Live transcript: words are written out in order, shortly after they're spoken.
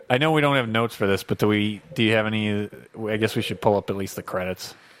I know we don't have notes for this, but do you have any? I guess we should pull up at least the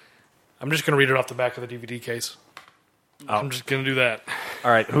credits. I'm just going to read it off the back of the DVD case. Oh. I'm just going to do that.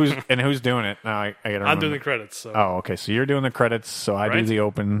 All right, who's doing it? Now I gotta remember. I'm doing the credits. So. Oh, okay. So you're doing the credits, so I do the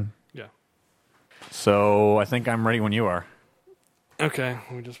open. Yeah. So I think I'm ready when you are. Okay.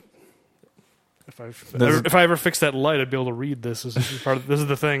 Let me just. If I ever fix that light, I'd be able to read this. This is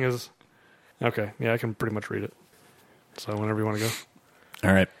the thing. Is okay. Yeah, I can pretty much read it. So whenever you want to go.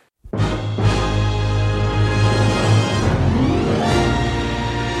 All right.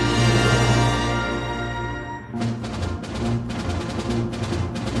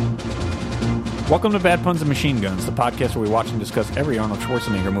 Welcome to Bad Puns and Machine Guns, the podcast where we watch and discuss every Arnold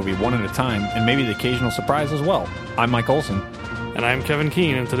Schwarzenegger movie one at a time, and maybe the occasional surprise as well. I'm Mike Olson. And I'm Kevin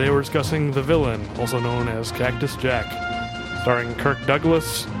Keene, and today we're discussing The Villain, also known as Cactus Jack, starring Kirk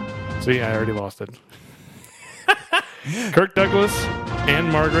Douglas. See, I already lost it. Kirk Douglas,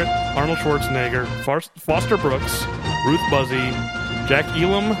 Anne Margaret, Arnold Schwarzenegger, Foster Brooks, Ruth Buzzy, Jack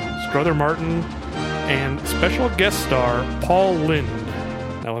Elam, Strother Martin, and special guest star Paul Lynde.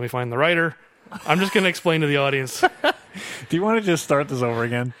 Now let me find the writer. I'm just going to explain to the audience. Do you want to just start this over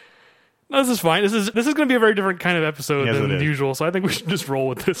again? No, this is fine. This is going to be a very different kind of episode than usual, so I think we should just roll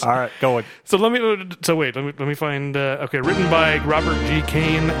with this. All right, go with. So let me find. Okay, written by Robert G.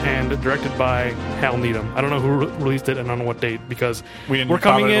 Kane and directed by Hal Needham. I don't know who released it and on what date because we're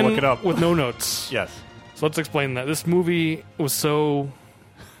coming in look it up. with no notes. Yes. So let's explain that. This movie was so.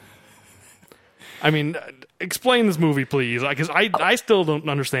 I mean, explain this movie, please, because I still don't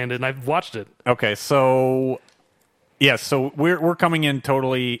understand it, and I've watched it. Okay, so. Yes, so we're coming in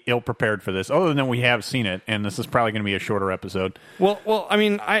totally ill-prepared for this, other than we have seen it, and this is probably going to be a shorter episode. Well, I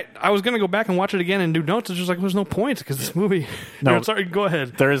mean, I was going to go back and watch it again and do notes. It's just like, there's no point, because this movie... No, sorry, go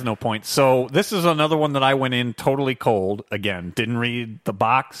ahead. There is no point. So this is another one that I went in totally cold. Again, didn't read the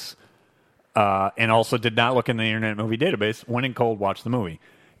box, and also did not look in the Internet Movie Database. Went in cold, watched the movie.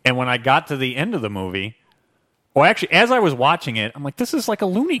 And when I got to the end of the movie... Well, actually, as I was watching it, I'm like, this is like a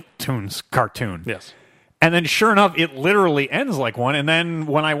Looney Tunes cartoon. Yes. And then, sure enough, it literally ends like one. And then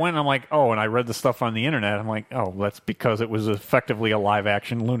when I went, I'm like, oh, and I read the stuff on the internet. I'm like, oh, that's because it was effectively a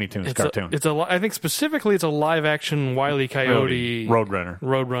live-action Looney Tunes cartoon. I think specifically it's a live-action Wile E. Coyote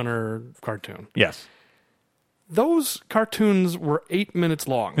Roadrunner cartoon. Yes. Those cartoons were 8 minutes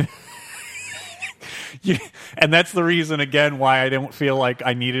long. And that's the reason, again, why I don't feel like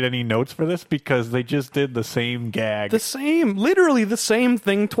I needed any notes for this, because they just did the same gag. Literally the same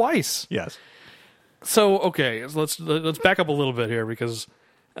thing twice. Yes. So, okay, let's back up a little bit here because,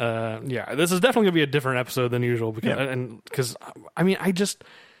 this is definitely going to be a different episode than usual because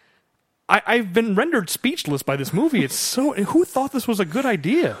I've been rendered speechless by this movie. It's so, who thought this was a good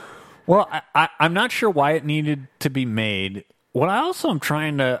idea? Well, I'm not sure why it needed to be made. What I also am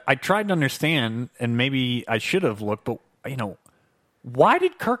I tried to understand, and maybe I should have looked, but, why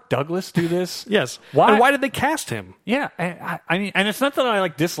did Kirk Douglas do this? Yes. And why did they cast him? Yeah. I mean, and it's not that I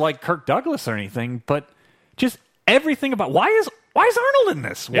dislike Kirk Douglas or anything, but just everything about why is Arnold in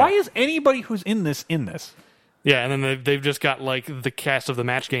this? Yeah. Why is anybody who's in this? Yeah, and then they've just got the cast of the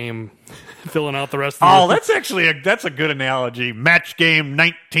Match Game filling out the rest of the that's a good analogy. Match Game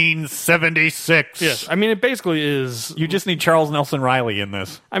 1976. Yes. I mean, it basically is. You just need Charles Nelson Riley in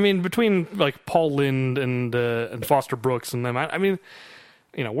this. I mean, between Paul Lynde and Foster Brooks and them, I mean,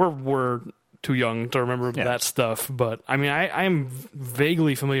 we're too young to remember that stuff, but I mean, I am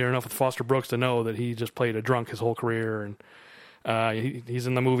vaguely familiar enough with Foster Brooks to know that he just played a drunk his whole career, and he's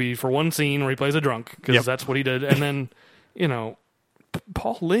in the movie for one scene where he plays a drunk because that's what he did, and then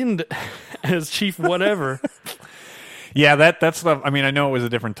Paul Lynde as Chief whatever. Yeah, that stuff. I mean, I know it was a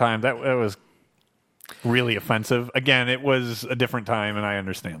different time. That was really offensive. Again, it was a different time, and I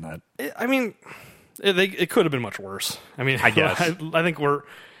understand that. It could have been much worse. I mean, I guess I think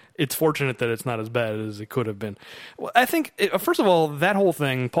it's fortunate that it's not as bad as it could have been. Well, I think first of all, that whole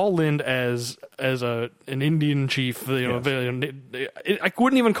thing, Paul Lynde as an Indian chief, I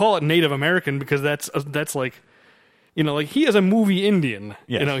wouldn't even call it Native American because that's like, he is a movie Indian.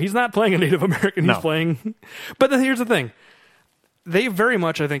 Yes. He's not playing a Native American. He's playing. But then here's the thing: they very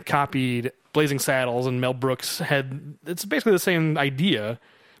much, I think, copied Blazing Saddles, and Mel Brooks it's basically the same idea.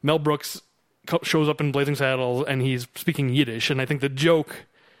 Mel Brooks shows up in Blazing Saddles and he's speaking Yiddish, and I think the joke.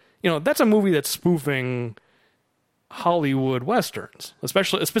 That's a movie that's spoofing Hollywood westerns,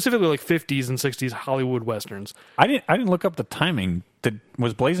 specifically 50s and 60s Hollywood westerns. I didn't look up the timing.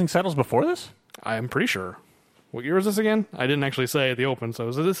 Was Blazing Saddles before this? I'm pretty sure. What year is this again? I didn't actually say at the open, so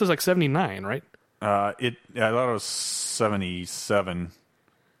this is 79, right? I thought it was 77.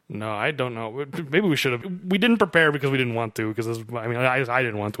 No, I don't know. Maybe we should have. We didn't prepare because we didn't want to. Because I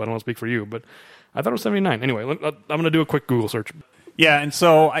didn't want to. I don't want to speak for you, but I thought it was 79. Anyway, I'm going to do a quick Google search. Yeah, and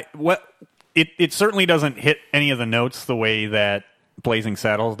so it certainly doesn't hit any of the notes the way that Blazing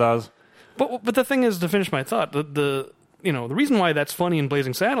Saddles does. But the thing is, to finish my thought, the reason why that's funny in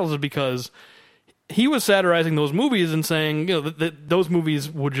Blazing Saddles is because he was satirizing those movies and saying, that those movies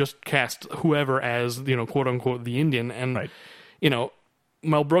would just cast whoever as, quote unquote, the Indian, and right.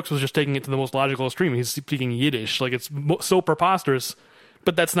 Mel Brooks was just taking it to the most logical extreme. He's speaking Yiddish. Like, it's so preposterous,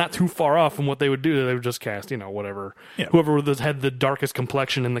 but that's not too far off from what they would do. They would just cast, whatever. Yeah. Whoever had the darkest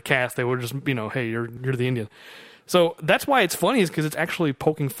complexion in the cast, they would just, hey, you're the Indian. So that's why it's funny, is because it's actually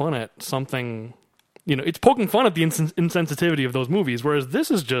poking fun at something, it's poking fun at the insensitivity of those movies, whereas this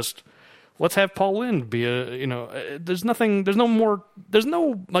is just, let's have Paul Lynde be there's no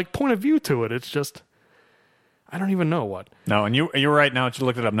point of view to it. It's just, I don't even know what. No, and you're right. Now that you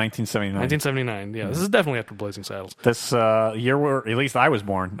looked it up, 1979. 1979. Yeah, this is definitely after Blazing Saddles. This year where at least I was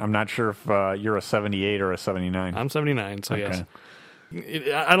born. I'm not sure if you're a 78 or a 79. I'm 79, so okay. Yes.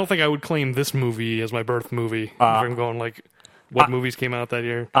 I don't think I would claim this movie as my birth movie. If I'm going what movies came out that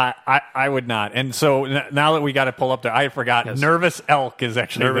year? I would not. And so now that we got to pull up there, I forgot. Yes. Nervous Elk is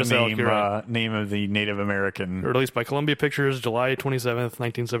actually the name of the Native American. Released by Columbia Pictures, July 27th,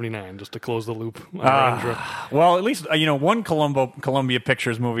 1979, just to close the loop. Well, at least, one Columbia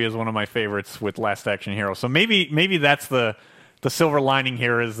Pictures movie is one of my favorites with Last Action Hero. So maybe that's the silver lining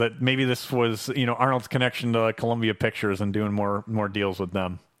here, is that maybe this was, Arnold's connection to Columbia Pictures and doing more deals with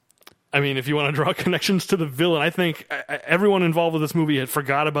them. I mean, if you want to draw connections to the villain, I think everyone involved with this movie had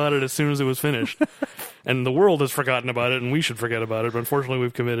forgot about it as soon as it was finished. And the world has forgotten about it, and we should forget about it. But unfortunately,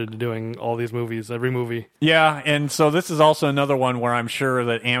 we've committed to doing all these movies, every movie. Yeah, and so this is also another one where I'm sure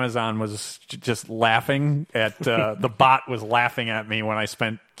that Amazon was just laughing at, the bot was laughing at me when I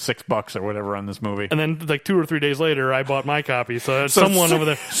spent $6 or whatever on this movie. And then 2 or 3 days later, I bought my copy. So someone over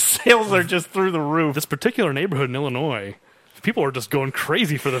there. Sales are just through the roof. This particular neighborhood in Illinois, people are just going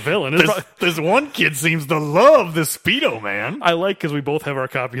crazy for the villain. This one kid seems to love the Speedo Man. I like, because we both have our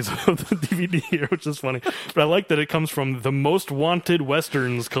copies of the DVD here, which is funny. But I like that it comes from the Most Wanted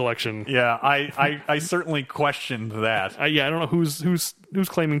Westerns collection. Yeah, I certainly questioned that. I don't know who's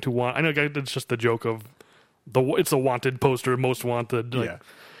claiming to want. I know it's just the joke of it's a wanted poster, Most Wanted. Yeah.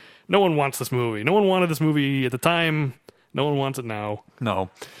 No one wants this movie. No one wanted this movie at the time. No one wants it now. No.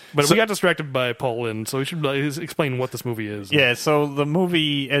 But we got distracted by Paul Lynde, so we should explain what this movie is. Yeah, so the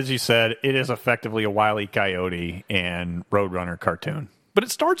movie, as you said, it is effectively a Wile E. Coyote and Roadrunner cartoon. But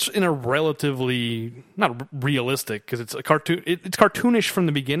it starts in a relatively, not realistic, because it's a cartoon. It's cartoonish from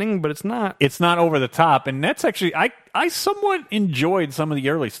the beginning, but it's not. It's not over the top, and that's actually, I somewhat enjoyed some of the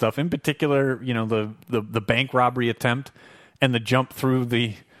early stuff. In particular, the bank robbery attempt and the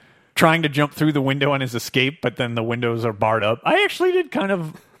trying to jump through the window on his escape, but then the windows are barred up. I actually did kind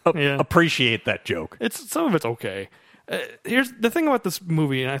of appreciate that joke. Some of it's okay. Here's the thing about this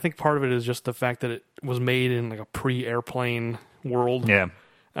movie, and I think part of it is just the fact that it was made in like a pre-airplane world. Yeah.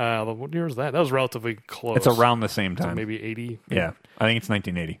 What year was that? That was relatively close. It's around the same time. Maybe 80. Yeah. I think it's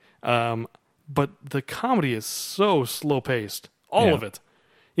 1980. But the comedy is so slow-paced. All of it.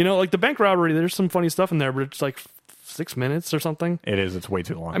 Like the bank robbery, there's some funny stuff in there, but it's like 6 minutes or something. It is. It's way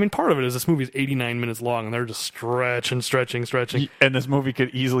too long. I mean, part of it is this movie is 89 minutes long, and they're just stretching. And this movie could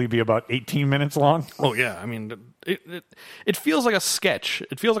easily be about 18 minutes long. Oh, yeah. I mean, it feels like a sketch.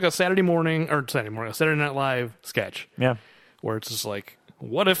 It feels like a Saturday Night Live sketch. Yeah. Where it's just like,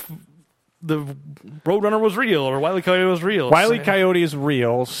 what if the Roadrunner was real, or Wile E. Coyote was real? Wile E. Coyote is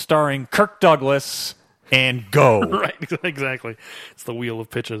real, starring Kirk Douglas and Go. Right, exactly. It's the wheel of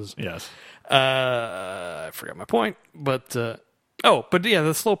pitches. Yes. I forgot my point, but the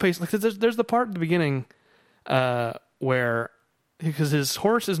slow pace. Like there's the part at the beginning where, because his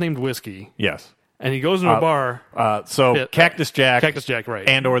horse is named Whiskey. Yes. And he goes into a bar. Cactus Jack, right,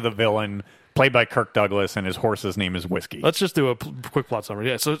 and or the villain, played by Kirk Douglas, and his horse's name is Whiskey. Let's just do a quick plot summary.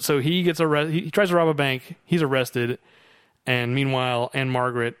 Yeah. So he gets arrested. He tries to rob a bank. He's arrested, and meanwhile, Anne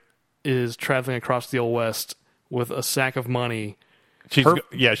Margaret is traveling across the Old West with a sack of money.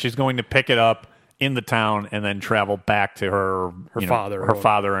 She's going to pick it up in the town and then travel back to her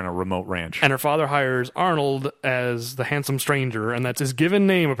father in a remote ranch. And her father hires Arnold as the handsome stranger, and that's his given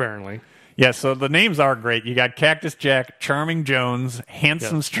name, apparently. Yeah, so the names are great. You got Cactus Jack, Charming Jones,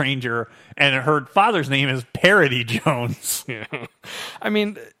 Handsome Stranger, and her father's name is Parody Jones. Yeah. I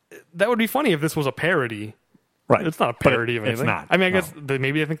mean, that would be funny if this was a parody. Right. It's not a parody of anything. It's not. I mean, I guess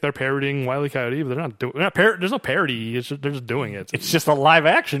maybe I think they're parodying Wile E. Coyote, but they're not doing. There's no parody. They're just doing it. It's just a live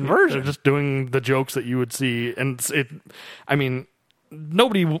action version. They're just doing the jokes that you would see, and I mean,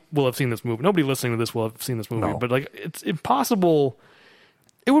 nobody will have seen this movie. Nobody listening to this will have seen this movie. No. But like, it's impossible.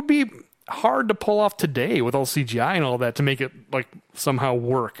 It would be hard to pull off today with all CGI and all that to make it like somehow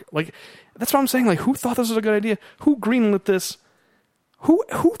work. Like, that's what I'm saying. Like, who thought this was a good idea? Who greenlit this? Who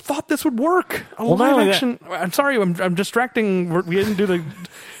thought this would work? Live action. I'm sorry, I'm distracting. We didn't do the.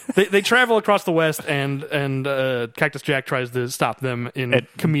 They travel across the West, and Cactus Jack tries to stop them in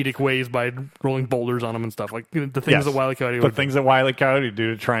comedic ways by rolling boulders on them and stuff like the things that Wile E. Coyote would do. Things that Wile E. Coyote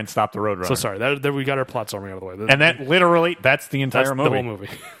do to try and stop the Roadrunner. So sorry, that we got our plot summary out of the way. And that literally, that's the entire movie. The whole movie.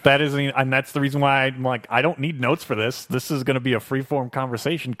 And that's the reason why I'm like, I don't need notes for this. This is going to be a freeform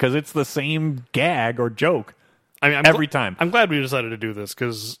conversation because it's the same gag or joke. I mean, every time. I'm glad we decided to do this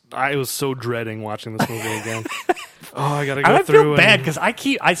because I was so dreading watching this movie again. I gotta go through. I feel bad because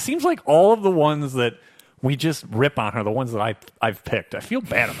it seems like all of the ones that we just rip on are the ones that I've picked. I feel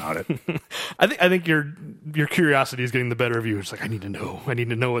bad about it. I think your curiosity is getting the better of you. It's like I need to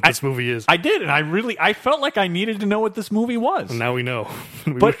know what this movie is. I did, and I felt like I needed to know what this movie was. And now we know.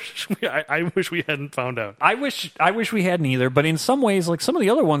 I wish we hadn't found out. I wish we hadn't either. But in some ways, like some of the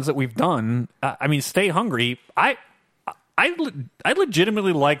other ones that we've done, Stay Hungry. I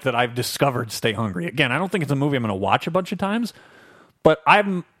legitimately like that I've discovered Stay Hungry. Again, I don't think it's a movie I'm going to watch a bunch of times, but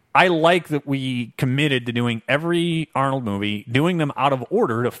I like that we committed to doing every Arnold movie, doing them out of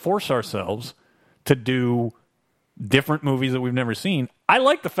order to force ourselves to do different movies that we've never seen. I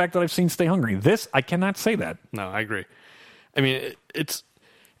like the fact that I've seen Stay Hungry. This, I cannot say that. No, I agree. I mean,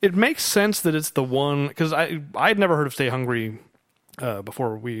 it makes sense that it's the one, because I'd never heard of Stay Hungry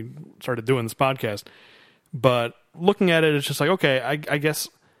before we started doing this podcast, but looking at it, it's just like, okay, I guess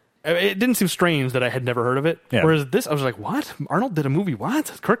it didn't seem strange that I had never heard of it. Yeah. Whereas this, I was like, what? Arnold did a movie?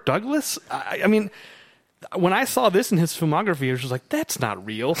 What? Kirk Douglas? I mean, when I saw this in his filmography, I was just like, that's not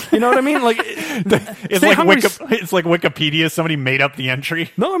real. You know what I mean? Like, it's like Wikipedia. Somebody made up the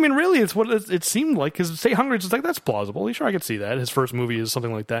entry. No, I mean, really, it's what it seemed like. Because Stay Hungry is just like, that's plausible. Sure, I could see that. His first movie is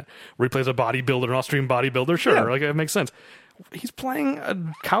something like that, where he plays a bodybuilder, an Austrian bodybuilder. Sure, like it makes sense. He's playing a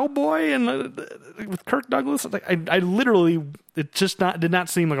cowboy and with Kirk Douglas. Like, I literally, it just did not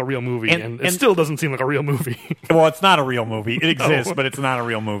seem like a real movie, and it still doesn't seem like a real movie. Well, it's not a real movie. It exists, but it's not a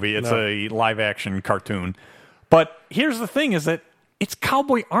real movie. It's a live action cartoon. But here's the thing: is that it's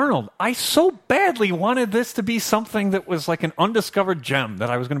Cowboy Arnold. I so badly wanted this to be something that was like an undiscovered gem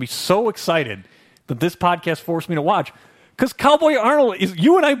that I was going to be so excited that this podcast forced me to watch. Because Cowboy Arnold is,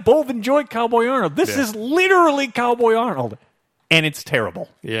 you and I both enjoyed Cowboy Arnold. This is literally Cowboy Arnold. And it's terrible.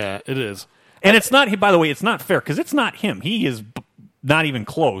 Yeah, it is. And it's not, by the way, it's not fair because it's not him. He is not even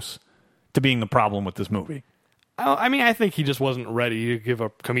close to being the problem with this movie. I mean, I think he just wasn't ready to give a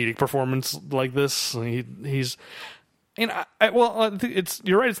comedic performance like this. He's, and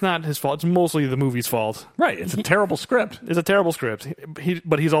you're right. It's not his fault. It's mostly the movie's fault. Right. It's a terrible script. It's a terrible script.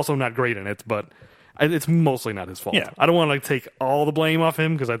 But he's also not great in it. But it's mostly not his fault. Yeah. I don't want to take all the blame off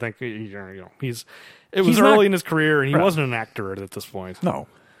him because I think It was early in his career, and he wasn't an actor at this point. No.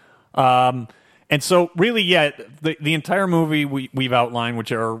 And so, really, the entire movie we've outlined,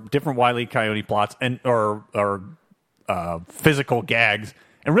 which are different Wile E. Coyote plots or physical gags.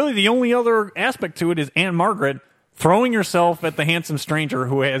 And really, the only other aspect to it is Aunt Margaret throwing herself at the handsome stranger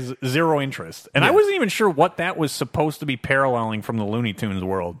who has zero interest. And I wasn't even sure what that was supposed to be paralleling from the Looney Tunes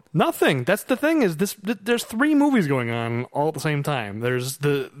world. Nothing. That's the thing is there's 3 movies going on all at the same time.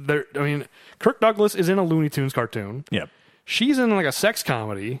 Kirk Douglas is in a Looney Tunes cartoon. Yep. She's in like a sex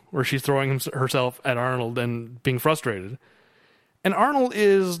comedy where she's throwing herself at Arnold and being frustrated. And Arnold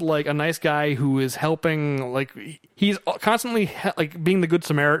is like a nice guy who is helping, like he's constantly like being the good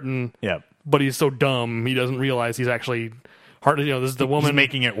Samaritan. Yep. But he's so dumb, he doesn't realize he's actually hard. This is the woman he's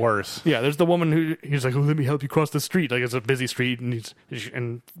making it worse. Yeah, there's the woman who he's like, "Oh, let me help you cross the street." Like it's a busy street,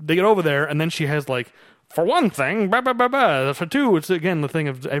 and they get over there, and then she has like, for one thing, blah blah blah blah. For two, it's again the thing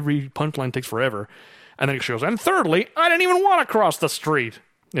of every punchline takes forever, and then she goes, and thirdly, I didn't even want to cross the street.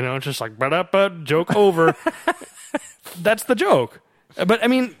 It's just like, joke over. That's the joke. But I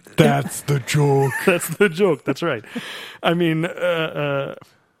mean, that's the joke. That's the joke. That's right. I mean.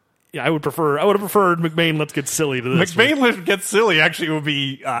 Yeah, I would have preferred McBain Let's Get Silly to this. McBain Let's Get Silly actually would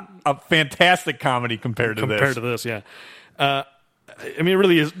be a fantastic comedy compared to this. Yeah. I mean, it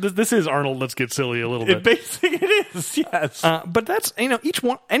really is. This is Arnold Let's Get Silly a little bit. It is, yes. But that's,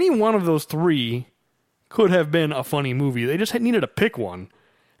 any one of those 3 could have been a funny movie. They just needed to pick one.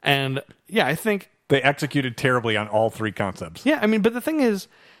 And, yeah, I think... They executed terribly on all 3 concepts. Yeah, I mean, but the thing is,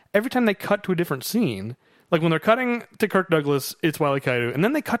 every time they cut to a different scene... Like when they're cutting to Kirk Douglas, it's Wile E. Coyote, and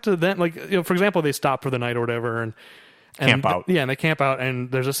then they cut to them. Like for example, they stop for the night or whatever, and camp out. Yeah, and they camp out,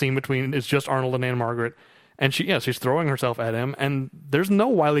 and there's a scene between it's just Arnold and Aunt Margaret, And she's throwing herself at him, and there's no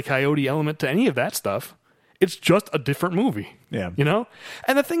Wile E. Coyote element to any of that stuff. It's just a different movie. Yeah. You know?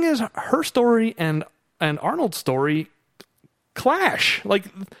 And the thing is, her story and Arnold's story clash. Like,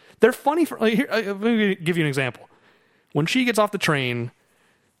 they're funny for... Like, here, let me give you an example. When she gets off the train,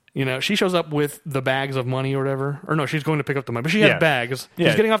 you know, she shows up with the bags of money or whatever. Or no, she's going to pick up the money. But she has bags. Yeah.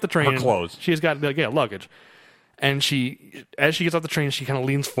 She's getting off the train. Her clothes. She's got, luggage. And as she gets off the train, she kind of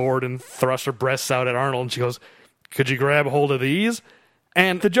leans forward and thrusts her breasts out at Arnold. And she goes, could you grab a hold of these?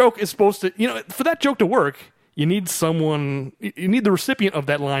 And the joke is supposed to... You know, for that joke to work... You need someone. You need the recipient of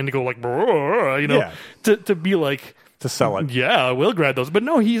that line to go like, you know, to be like to sell it. Yeah, I will grab those. But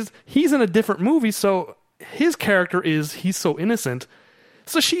no, he's in a different movie, so his character he's so innocent.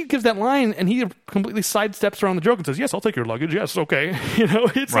 So she gives that line, and he completely sidesteps around the joke and says, "Yes, I'll take your luggage. Yes, okay." You know,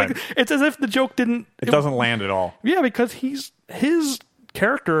 it's like it's as if the joke didn't. It doesn't land at all. Yeah, because his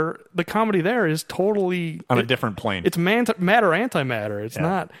character, the comedy there is totally on a different plane. It's matter antimatter. It's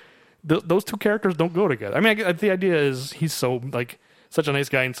not. Those two characters don't go together. I mean, the idea is he's so like such a nice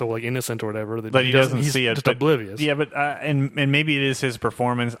guy and so like innocent or whatever that he doesn't see it. Just oblivious. Yeah, but and maybe it is his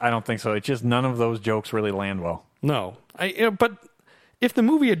performance. I don't think so. It's just none of those jokes really land well. No, but if the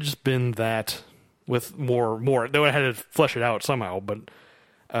movie had just been that with more, they would have had to flesh it out somehow. But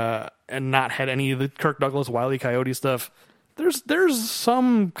and not had any of the Kirk Douglas, Wile E. Coyote stuff. There's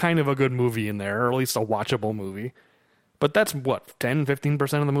some kind of a good movie in there, or at least a watchable movie. But that's,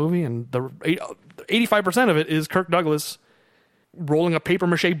 10-15% of the movie? And the 85% of it is Kirk Douglas rolling a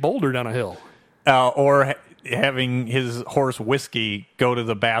papier-mâché boulder down a hill. Or having his horse Whiskey go to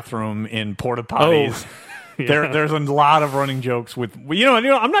the bathroom in porta potties. Oh, yeah. There's a lot of running jokes with... You know,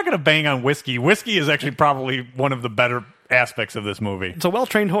 I'm not going to bang on Whiskey. Whiskey is actually probably one of the better aspects of this movie. It's a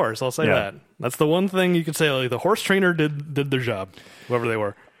well-trained horse, I'll say that. That's the one thing you could say. Like, the horse trainer did their job, whoever they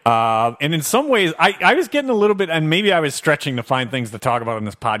were. And in some ways, I was getting a little bit, and maybe I was stretching to find things to talk about in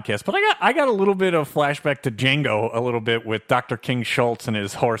this podcast, but I got a little bit of flashback to Django a little bit with Dr. King Schultz and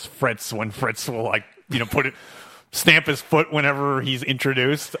his horse Fritz, when Fritz will stamp his foot whenever he's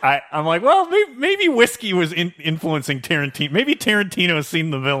introduced. I'm like, well, maybe Whiskey was influencing Tarantino. Maybe Tarantino has seen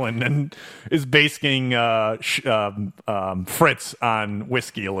the villain and is basing Fritz on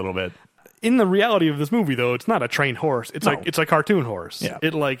Whiskey a little bit. In the reality of this movie, though, it's not a trained horse. It's like it's a cartoon horse. Yeah.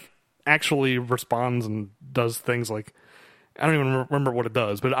 It actually responds and does things like, I don't even remember what it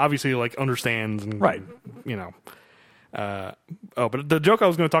does, but it obviously understands and you know. But the joke I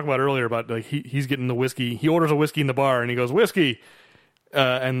was going to talk about earlier about he's getting the whiskey. He orders a whiskey in the bar and he goes whiskey,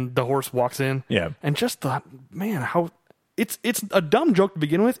 and the horse walks in. Yeah, and just thought, man, how it's a dumb joke to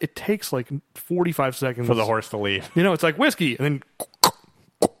begin with. It takes 45 seconds for the horse to leave. You know, it's like whiskey, and then.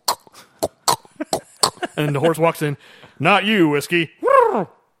 And then the horse walks in. Not you, Whiskey.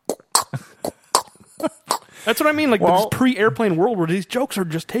 That's what I mean. This pre-airplane world where these jokes are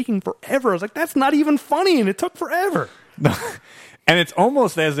just taking forever. I was like, that's not even funny, and it took forever. And it's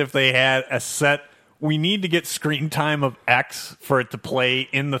almost as if they had a set. We need to get screen time of X for it to play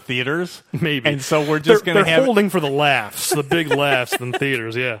in the theaters. Maybe. And so we're just going to have... They're holding for the laughs, the big laughs in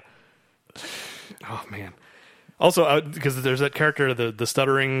theaters, yeah. Oh, man. Also, because there's that character, the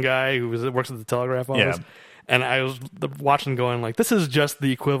stuttering guy who works at the telegraph office, and I was watching going this is just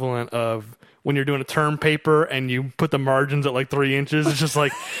the equivalent of when you're doing a term paper and you put the margins at 3 inches. It's just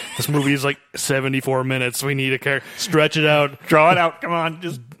this movie is 74 minutes. We need a character. Stretch it out. Draw it out. Come on.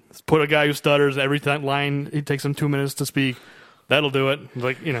 Just put a guy who stutters every line. It takes him 2 minutes to speak. That'll do it.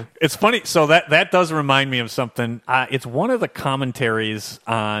 It's funny. So that does remind me of something. It's one of the commentaries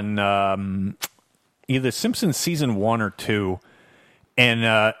on... either Simpsons season 1 or 2,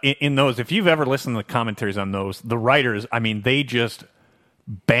 and in those, if you've ever listened to the commentaries on those, the writers, I mean, they just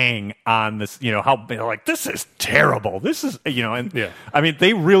bang on this, how they're this is terrible. This is, I mean,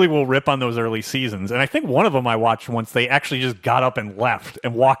 they really will rip on those early seasons. And I think one of them I watched once, they actually just got up and left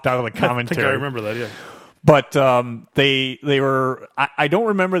and walked out of the commentary. I remember that, yeah. But they were, I don't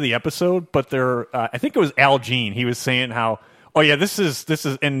remember the episode, but I think it was Al Jean. He was saying how, oh yeah, this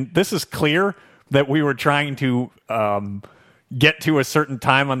is clear that we were trying to get to a certain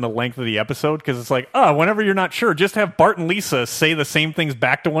time on the length of the episode, because it's whenever you're not sure, just have Bart and Lisa say the same things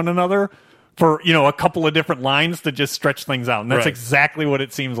back to one another for a couple of different lines to just stretch things out, and that's exactly what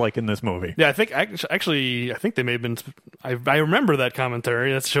it seems like in this movie. Yeah, I think they may have been. I remember that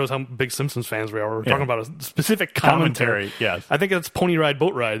commentary. That shows how big Simpsons fans we are. We're talking about a specific commentary. Yes, I think it's Pony Ride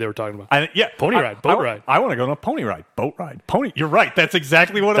Boat Ride they were talking about. Pony Ride Boat Ride. I want to go on a Pony Ride Boat Ride. Pony. You're right. That's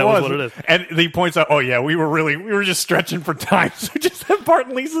exactly what it was. That was what it is. And he points out, oh yeah, we were just stretching for time, so just have Bart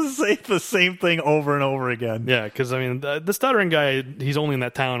and Lisa say the same thing over and over again. Yeah, because I mean the stuttering guy, he's only in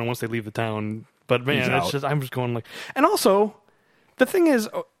that town, and once they leave the town, But man, He's it's out. just I'm just going like, and also the thing is,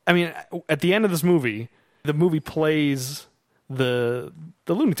 I mean, at the end of this movie, the movie plays the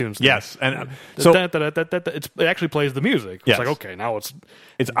Looney Tunes thing. Yes, and so it actually plays the music. Yes. It's like, okay, now it's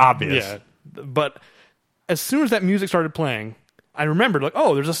obvious. yeah. But as soon as that music started playing, I remembered like,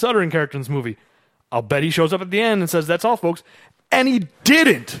 oh, there's a stuttering character in this movie. I'll bet he shows up at the end and says, "That's all, folks," and he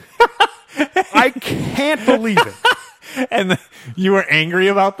didn't. I can't believe it. And you were angry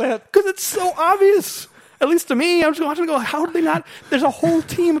about that? Because it's so obvious. At least to me, I'm just watching and go, how did they not? There's a whole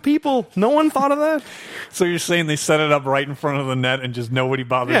team of people. No one thought of that. So you're saying they set it up right in front of the net and just nobody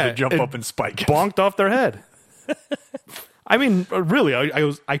bothered to jump up and spike it? Bonked off their head. I mean, really,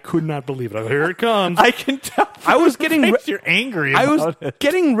 I could not believe it. I go, here it comes. I can tell. I was getting. You're angry about it.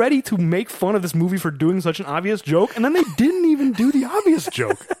 Getting ready to make fun of this movie for doing such an obvious joke, and then they didn't even do the obvious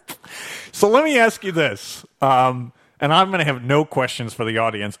joke. So let me ask you this. And I'm going to have no questions for the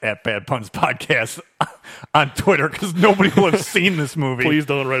audience at Bad Puns Podcast on Twitter because nobody will have seen this movie. Please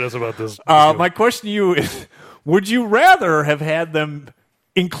don't write us about this. My question to you is, would you rather have had them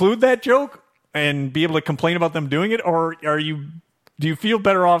include that joke and be able to complain about them doing it, or do you feel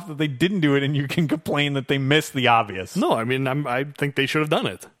better off that they didn't do it and you can complain that they missed the obvious? No, I mean, I think they should have done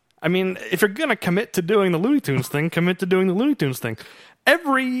it. I mean, if you're going to commit to doing the Looney Tunes thing, commit to doing the Looney Tunes thing.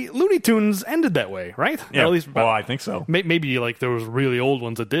 Every Looney Tunes ended that way, right? Yeah, or at least, well, I think so. Maybe like there was really old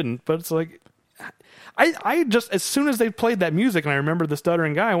ones that didn't, but it's like, I just, as soon as they played that music and I remember the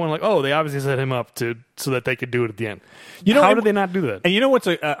stuttering guy, I went like, oh, they obviously set him up so that they could do it at the end. How did they not do that? And you know what's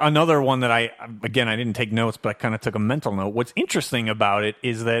another one that I didn't take notes, but I kind of took a mental note. What's interesting about it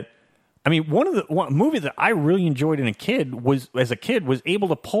is that, I mean, one movie that I really enjoyed as a kid was able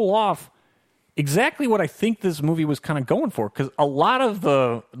to pull off exactly what I think this movie was kind of going for, because a lot of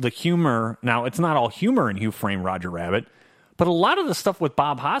the humor, now it's not all humor in Who Framed Roger Rabbit, but a lot of the stuff with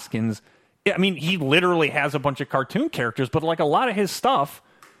Bob Hoskins, I mean, he literally has a bunch of cartoon characters, but like a lot of his stuff,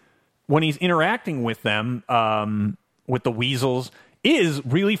 when he's interacting with them, with the weasels, is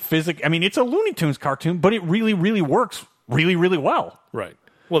really physical. I mean, it's a Looney Tunes cartoon, but it really, really works really, really well. Right.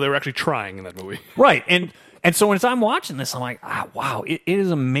 Well, they were actually trying in that movie. Right. And so as I'm watching this, I'm like, wow, it is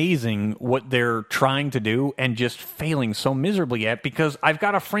amazing what they're trying to do and just failing so miserably at, because I've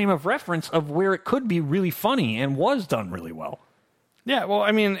got a frame of reference of where it could be really funny and was done really well. Yeah, well,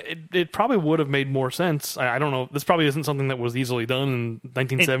 I mean, it probably would have made more sense. I don't know. This probably isn't something that was easily done in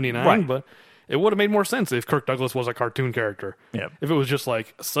 1979, right. But it would have made more sense if Kirk Douglas was a cartoon character. Yeah. If it was just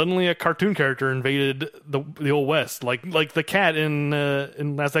like suddenly a cartoon character invaded the old West, like the cat in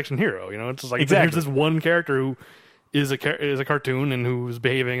Last Action Hero. You know, it's just like here's this one character who is a cartoon and who's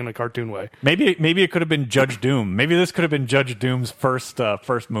behaving in a cartoon way. Maybe it could have been Judge Doom. Maybe this could have been Judge Doom's first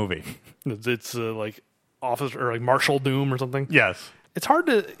movie. It's like Officer or like Marshal Doom or something. Yes. It's hard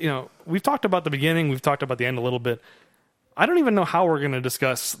to, we've talked about the beginning, we've talked about the end a little bit. I don't even know how we're going to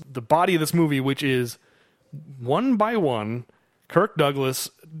discuss the body of this movie, which is one by one, Kirk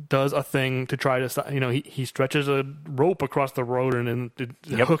Douglas does a thing to try to stop. He stretches a rope across the road and it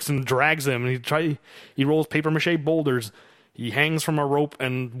hooks and drags him. And he rolls paper mache boulders. He hangs from a rope,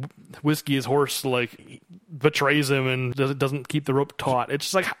 and Whiskey, his horse, like betrays him and doesn't keep the rope taut. It's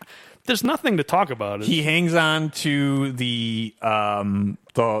just like there's nothing to talk about. He hangs on to the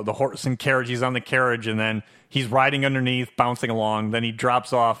horse and carriage. He's on the carriage, and then he's riding underneath, bouncing along. Then he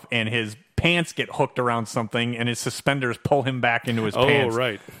drops off, and his pants get hooked around something, and his suspenders pull him back into his pants. Oh,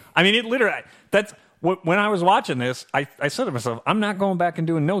 right. I mean, it literally. That's when I was watching this. I said to myself, I'm not going back and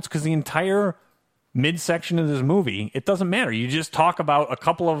doing notes, because the entire midsection of this movie, it doesn't matter. You just talk about a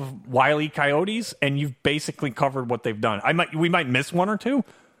couple of Wile E. Coyotes, and you've basically covered what they've done. We might miss one or two,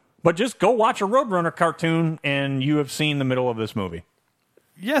 but just go watch a Roadrunner cartoon, and you have seen the middle of this movie.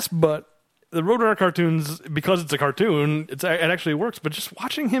 Yes, but the Roadrunner cartoons, because it's a cartoon, it actually works. But just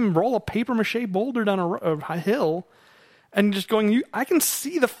watching him roll a paper mache boulder down a hill, and just going, I can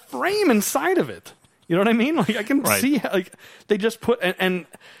see the frame inside of it. You know what I mean? Like I can see, like they just put, and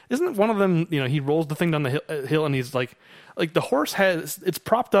isn't one of them? He rolls the thing down the hill, and he's like the horse it's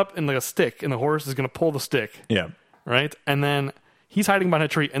propped up in like a stick, and the horse is going to pull the stick. Yeah. Right, and then he's hiding behind a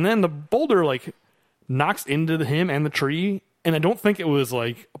tree, and then the boulder like knocks into him and the tree, and I don't think it was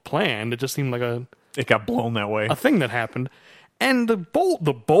like planned. It just seemed like it got blown that way, a thing that happened, and the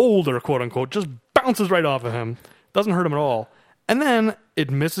boulder, quote unquote, just bounces right off of him, doesn't hurt him at all, and then it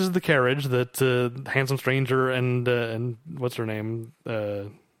misses the carriage that handsome stranger and what's her name,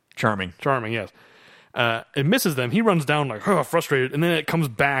 Charming, yes. It misses them. He runs down like frustrated, and then it comes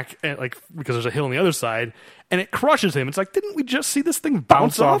back because there's a hill on the other side, and it crushes him. It's like, didn't we just see this thing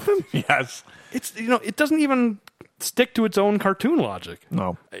bounce off him? Yes. It's it doesn't even stick to its own cartoon logic.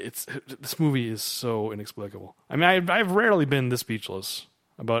 No. This movie is so inexplicable. I mean, I've rarely been this speechless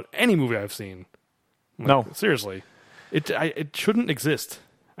about any movie I've seen. Like, No. Seriously. It shouldn't exist.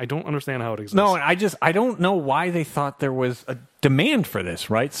 I don't understand how it exists. No, and I don't know why they thought there was a demand for this,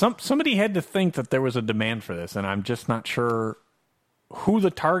 right? Somebody had to think that there was a demand for this, and I'm just not sure who the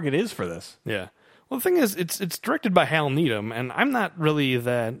target is for this. Yeah. Well, the thing is, it's directed by Hal Needham, and I'm not really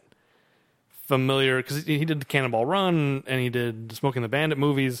that familiar because he did Cannonball Run and he did Smoking the Bandit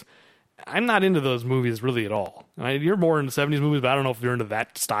movies. I'm not into those movies really at all. You're more into 70s movies, but I don't know if you're into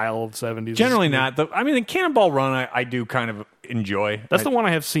that style of 70s. Generally not. The Cannonball Run I do kind of enjoy. That's the one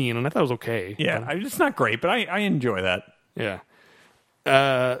I have seen, and I thought it was okay. Yeah, it's not great, but I enjoy that. Yeah.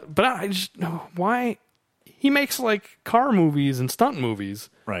 But I just why he makes like car movies and stunt movies.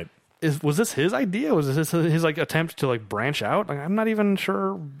 Right. Was this his idea? Was this his like attempt to like branch out? Like, I'm not even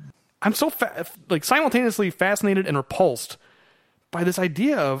sure. I'm so simultaneously fascinated and repulsed by this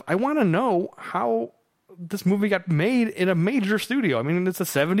idea of I want to know how this movie got made in a major studio. I mean, it's the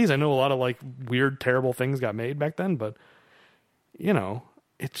 70s. I know a lot of like weird, terrible things got made back then, but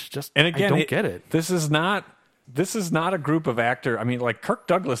it's just and again, I don't get it. This is not a group of actors. I mean, like Kirk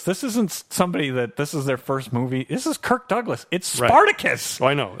Douglas. This isn't somebody that this is their first movie. This is Kirk Douglas. It's Spartacus. Right. Oh,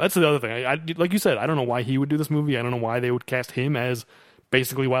 I know. That's the other thing. I like you said, I don't know why he would do this movie. I don't know why they would cast him as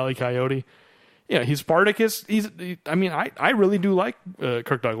basically Wile E. Coyote. Yeah, he's Spartacus. I really do like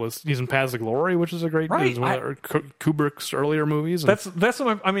Kirk Douglas. He's in Paths of Glory, which is a great one of Kubrick's earlier movies. That's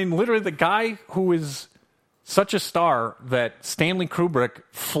what I mean. Literally, the guy who is such a star that Stanley Kubrick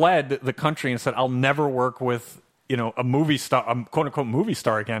fled the country and said, "I'll never work with a movie star, a quote unquote movie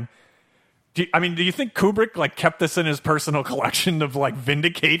star again." Do you think Kubrick like kept this in his personal collection to like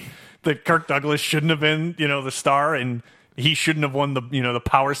vindicate that Kirk Douglas shouldn't have been the star and he shouldn't have won the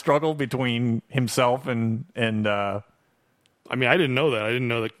power struggle between himself and I didn't know that. I didn't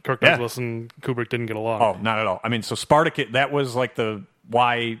know that Kirk Douglas and Kubrick didn't get along. Oh, not at all. I mean, so Spartacus, that was like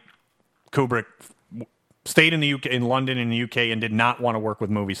why Kubrick stayed in the UK, in London, in the UK, and did not want to work with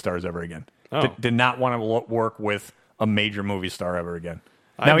movie stars ever again. Oh. Did not want to work with a major movie star ever again.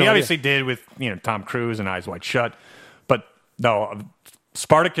 Now, he obviously did with Tom Cruise and Eyes Wide Shut, but no,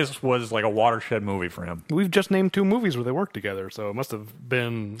 Spartacus was like a watershed movie for him. We've just named 2 movies where they worked together, so it must have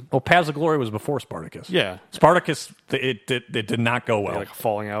been... Well, Paths of Glory was before Spartacus. Yeah. Spartacus, it did not go well. Like a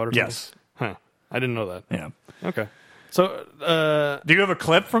falling out or something? Yes. Huh. I didn't know that. Yeah. Okay. So, do you have a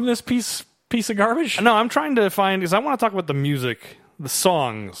clip from this piece of garbage? No, I'm trying to find... Because I want to talk about the music, the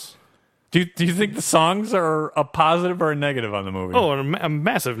songs. Do you think the songs are a positive or a negative on the movie? Oh, a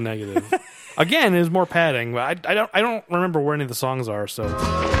massive negative. Again, is more padding, but I don't remember where any of the songs are. So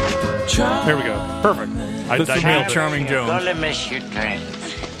here we go. Perfect. I Charming Jones. Gonna miss your train.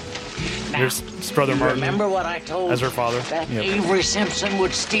 Here's Strother Martin. Remember what I told as her father. That Avery Simpson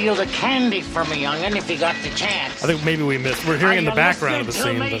would steal the candy from a young'un if he got the chance. I think maybe we missed. We're hearing in the background of the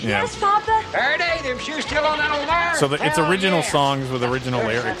scene. But, Yes, Papa. Ernie, them shoes still on that old iron. So it's original songs with original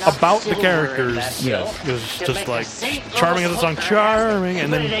lyrics. about the characters. Yes. It was just like Charming has a song, Charming,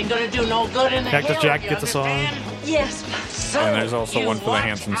 and But it then ain't gonna do no good in the Cactus hills, Jack you gets a song. understand? Yes, So And there's also you one for the watch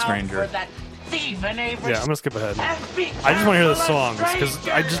Handsome out Stranger. for that thief in Avery. yeah, I'm gonna skip ahead. And be I just want to hear the careful of songs because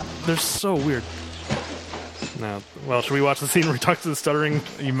strangers. they're so weird. Now, well, should we watch the scene where he talks to the stuttering?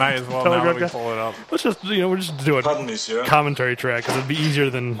 You might as well Telegraph now guy? we pull it up. Let's just we'll just do a Pardon me, sir. commentary track because it'd be easier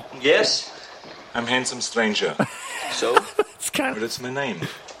than Yes? I'm Handsome Stranger. So? it's kind But it's my name.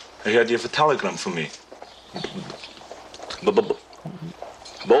 I heard you have a telegram for me.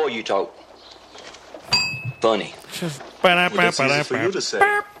 Boy, you talk funny. Well, that's easy for you to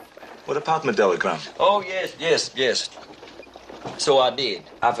say. What about my telegram? Oh, yes. So I did.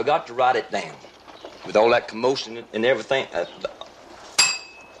 I forgot to write it down. With all that commotion and everything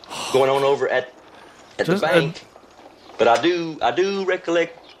going on over at the Just bank. But I do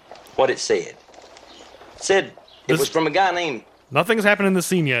recollect what it said. It said it This- was from a guy named Nothing's happened in the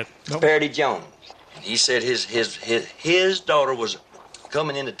scene yet. Parody Jones. And he said his daughter was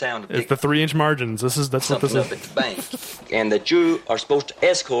coming into town to It's pick the 3-inch margins. That's what this something up is. at the bank. And that you are supposed to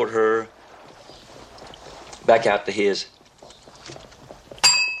escort her back out to his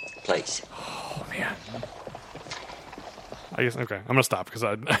place. Oh man, I guess okay. I'm gonna stop because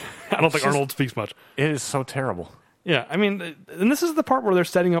I don't think Arnold speaks much. it is so terrible. Yeah, I mean, and this is the part where they're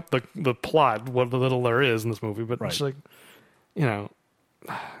setting up the plot, what little there is in this movie. But it's like,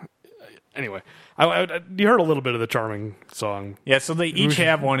 anyway, you heard a little bit of the Charming song. Yeah, so they each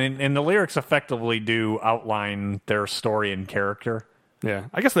have one, and the lyrics effectively do outline their story and character. Yeah,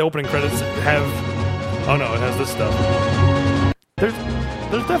 I guess the opening credits have. Oh no, it has this stuff.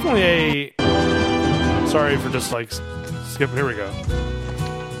 There's definitely a Sorry for just like skipping. Here we go.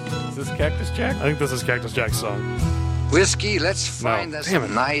 Is this Cactus Jack? I think this is Cactus Jack's song. Whiskey, let's find us a damn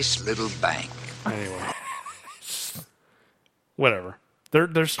it. nice little bank. Anyway, whatever.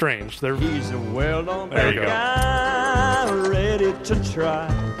 They're strange. He's a well-known There you go. guy, ready to try.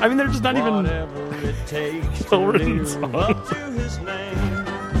 I mean, they're just not even Whatever it takes to well-written live up to his name.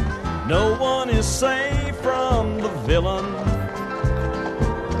 No one is safe from the villain.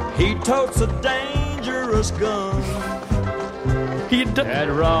 He totes a dangerous gun. At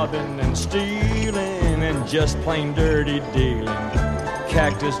robbing and stealing and just plain dirty dealing.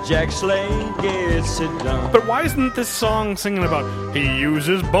 Cactus Jack Slade gets it done. But why isn't this song singing about he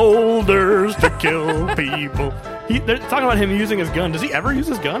uses boulders to kill people? They're talking about him using his gun. Does he ever use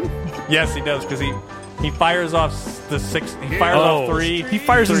his gun? Yes, he does, because he fires off the six. He fires off three. He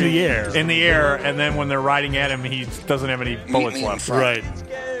fires in three the air. In the air, and then when they're riding at him, he doesn't have any bullets left. Right.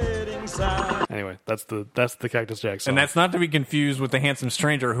 Anyway, that's the Cactus Jack song. And that's not to be confused with the Handsome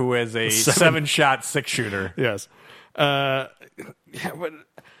Stranger, who has a 7-shot 6-shooter. Yes. Yeah, but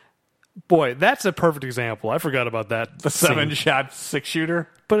boy, that's a perfect example. I forgot about that. The 7-shot 6-shooter.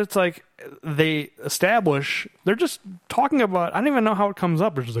 But it's like they establish, they're just talking about, I don't even know how it comes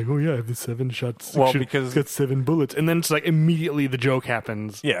up. They're just like, oh yeah, I have the 7-shot 6-shooter. Well, because it's got 7 bullets. And then it's like immediately the joke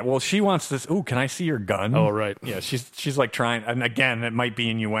happens. Yeah, well, she wants this. Ooh, can I see your gun? Oh, right. Yeah, she's like trying, and again, it might be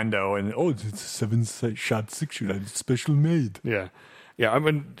innuendo. And it's a 7-shot 6-shooter, it's special made. Yeah. Yeah, I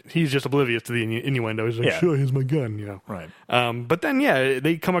mean, he's just oblivious to the innuendo. He's like, Yeah. sure, here's my gun, Right. But then, yeah,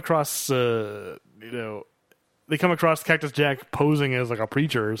 they come across, they come across Cactus Jack posing as like a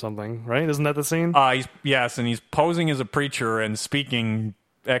preacher or something, right? Isn't that the scene? He's posing as a preacher and speaking.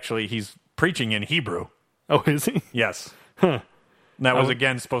 Actually, he's preaching in Hebrew. Oh, is he? Yes. Huh. That was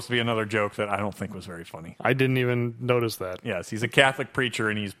again supposed to be another joke that I don't think was very funny. I didn't even notice that. Yes, he's a Catholic preacher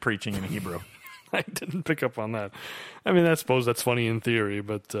and he's preaching in Hebrew. I didn't pick up on that. I mean, I suppose that's funny in theory,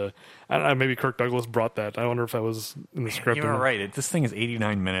 but I don't know, maybe Kirk Douglas brought that. I wonder if that was in the script. You were right. This thing is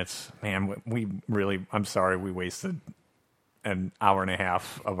 89 minutes. Man, we really, I'm sorry we wasted an hour and a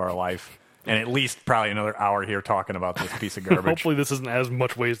half of our life. And at least probably another hour here talking about this piece of garbage. Hopefully this isn't as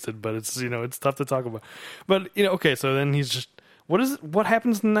much wasted, but it's, it's tough to talk about. But, okay, so then he's just, what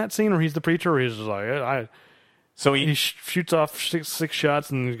happens in that scene where he's the preacher, where he's just like, So he shoots off six shots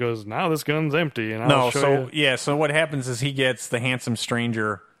and he goes, now this gun's empty. And I'll show you. So what happens is he gets the Handsome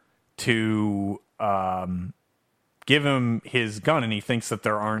Stranger to give him his gun, and he thinks that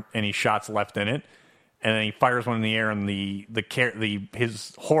there aren't any shots left in it, and then he fires one in the air, and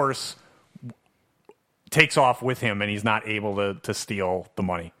his horse takes off with him, and he's not able to steal the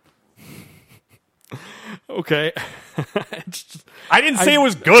money. Okay. I didn't say it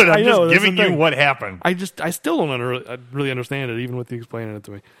was good. I'm know, just giving you what happened. I still don't really understand it, even with you explaining it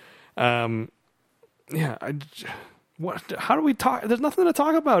to me. How do we talk? There's nothing to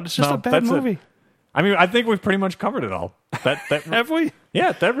talk about. It's just a bad movie. I mean, I think we've pretty much covered it all. Have we?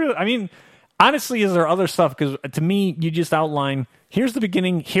 Yeah, that really. I mean, honestly, is there other stuff? Because to me, you just outline. Here's the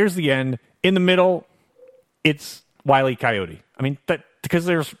beginning. Here's the end. In the middle, it's Wile E. Coyote. I mean, because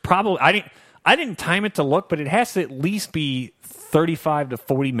there's probably I didn't time it to look, but it has to at least be 35 to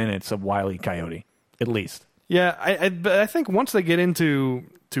 40 minutes of Wile E. Coyote, at least. Yeah, I think once they get into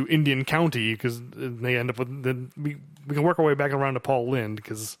Indian County, because they end up with we can work our way back around to Paul Lynde,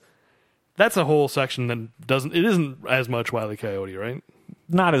 because that's a whole section that isn't as much Wile E. Coyote, right?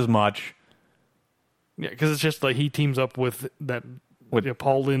 Not as much. Yeah, because it's just like he teams up with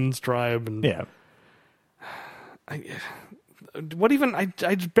Paul Lynde's tribe, and yeah. I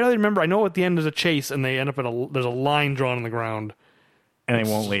barely remember. I know at the end there's a chase, and they end up there's a line drawn on the ground, and they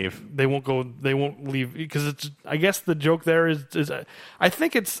won't leave. They won't leave because it's. I guess the joke there is I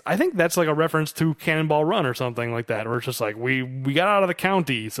think that's like a reference to Cannonball Run or something like that, where it's just like we got out of the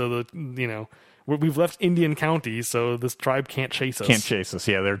county, so that we've left Indian County, so this tribe can't chase us.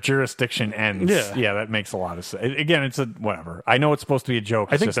 Yeah, their jurisdiction ends. Yeah, that makes a lot of sense. Again, it's whatever. I know it's supposed to be a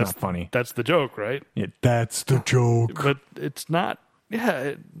joke. It's just not funny. That's the joke, right? Yeah, that's the joke. But it's not.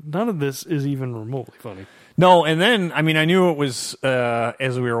 Yeah, none of this is even remotely funny. No, and then I mean, I knew it was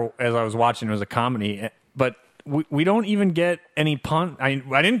as I was watching, it was a comedy, but we don't even get any pun. I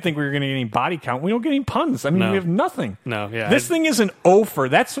didn't think we were going to get any body count. We don't get any puns. I mean, we have nothing. No, yeah. This thing is an Ofer.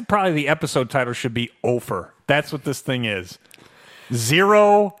 That's what probably the episode title should be. Ofer. That's what this thing is.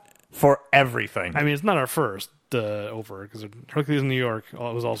 0 for everything. I mean, it's not our first Ofer, because Hercules in New York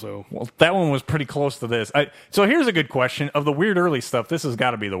was also. Well, that one was pretty close to this. So here's a good question. Of the weird early stuff, this has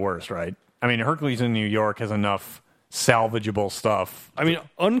got to be the worst, right? I mean, Hercules in New York has enough salvageable stuff. I mean,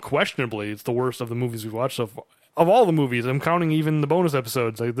 unquestionably, it's the worst of the movies we've watched so far. of all the movies, I'm counting even the bonus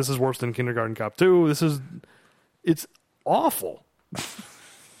episodes. Like, this is worse than Kindergarten Cop 2. It's awful.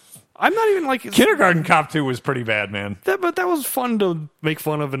 I'm not even like Kindergarten Cop 2 was pretty bad, man. But that was fun to make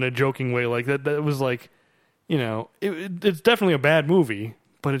fun of in a joking way. Like that was like, it's definitely a bad movie,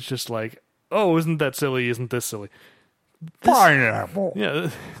 but it's just like, oh, isn't that silly? Isn't this silly? Pineapple.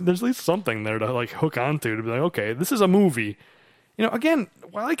 Yeah, there's at least something there to like hook onto to be like, okay, this is a movie. Again,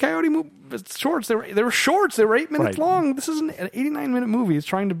 Wile E. Coyote shorts. They were shorts. They were 8 minutes long. This is an 89-minute movie. It's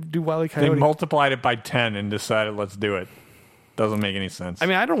trying to do Wile E. Coyote. They multiplied it by 10 and decided, let's do it. Doesn't make any sense. I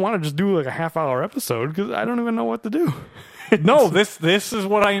mean, I don't want to just do like a half-hour episode because I don't even know what to do. No, this is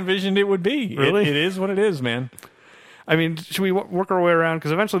what I envisioned it would be. Really? It is what it is, man. I mean, should we work our way around?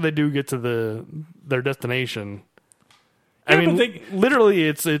 Because eventually they do get to their destination. Yeah, I mean, literally,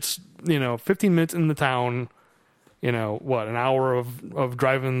 it's 15 minutes in the town. An hour of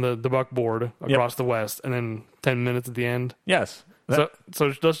driving the buckboard across the West, and then 10 minutes at the end. Yes. So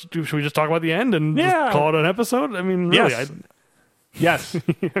should we just talk about the end and just call it an episode? I mean, really, yes.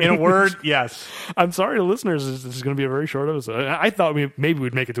 In a word, yes. I'm sorry to listeners. This is going to be a very short episode. I thought maybe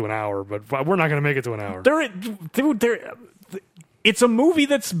we'd make it to an hour, but we're not going to make it to an hour. It's a movie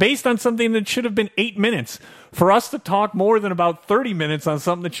that's based on something that should have been 8 minutes. For us to talk more than about 30 minutes on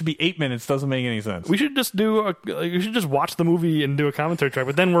something that should be 8 minutes doesn't make any sense. We should just watch the movie and do a commentary track.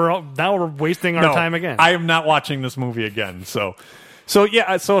 But then we're wasting our time again. I am not watching this movie again. So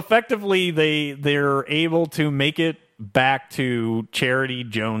effectively they're able to make it back to Charity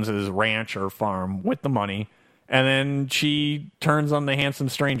Jones's ranch or farm with the money, and then she turns on the handsome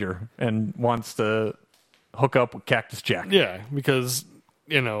stranger and wants to hook up with Cactus Jack. Yeah, because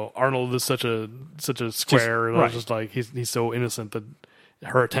Arnold is such a square, and I was just like he's so innocent that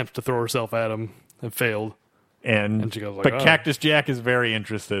her attempts to throw herself at him have failed. And she goes like, but Cactus Jack is very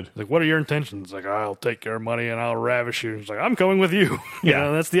interested. Like, what are your intentions? Like, I'll take your money and I'll ravish you. She's like, I'm coming with you.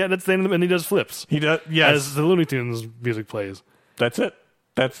 That's the end of the, and he does flips. He does, yes. As the Looney Tunes music plays. That's it.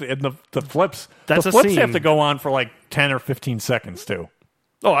 That's it. And the flips. That's the flips scene. have to go on for like 10 or 15 seconds too.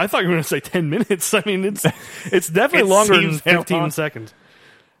 Oh, I thought you were going to say 10 minutes. I mean, it's definitely longer than 15 seconds.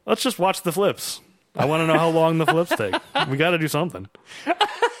 Let's just watch the flips. I want to know how long the flips take. We got to do something.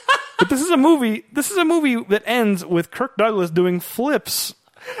 But this is a movie that ends with Kirk Douglas doing flips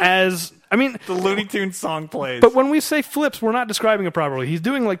as, I mean, the Looney Tunes song plays. But when we say flips, we're not describing it properly. He's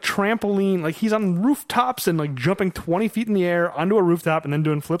doing like trampoline, like he's on rooftops and like jumping 20 feet in the air onto a rooftop and then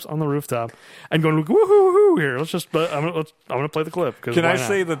doing flips on the rooftop and going woohoo here. Let's just, I'm gonna play the clip. Can I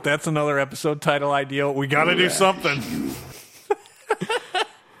say that that's another episode title idea? We got to do something.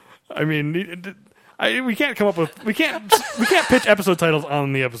 I mean, we can't come up with we can't pitch episode titles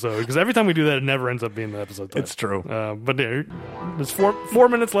on the episode because every time we do that, it never ends up being the episode title. It's true. But there's 4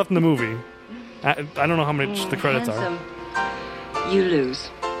 minutes left in the movie. I don't know how much the credits are. You lose.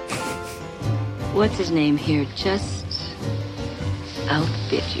 What's his name here? Just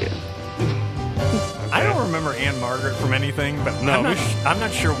outbid you. I don't remember Anne Margaret from anything, but no, I'm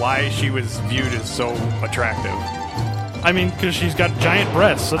not sure why she was viewed as so attractive. I mean, because she's got giant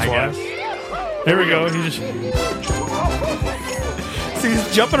breasts. That's why. Guess. Here we go. See,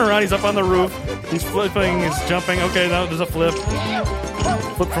 he's jumping around. He's up on the roof. He's flipping. He's jumping. Okay, now there's a flip.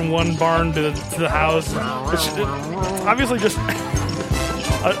 Flip from one barn to the house. It's obviously just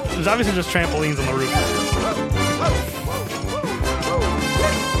there's obviously just trampolines on the roof.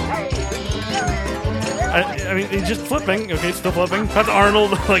 I mean, he's just flipping. Okay, still flipping. Cut to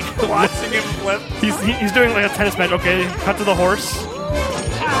Arnold, like watching him flip. He's doing like a tennis match. Okay, cut to the horse.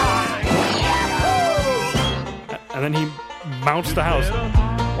 And then he mounts the house.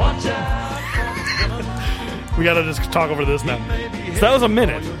 We gotta just talk over this now. So that was a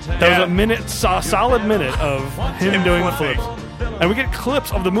minute. That was a minute, a solid minute of him doing the flips. And we get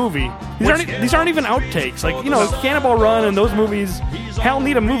clips of the movie. These aren't even outtakes. Like, Cannonball Run and those movies, Hal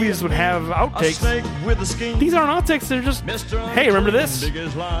Needham movies would have outtakes. These aren't outtakes. They're just, hey, remember this?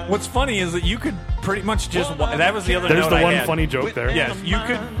 What's funny is that you could pretty much just that was the other There's note the I one had. funny joke there. Yes,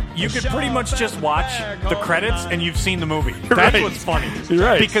 you could pretty much just watch the credits and you've seen the movie. That's right. what's funny. You're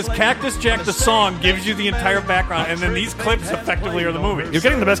right. Because Cactus Jack the song gives you the entire background, and then these clips effectively are the movie. You're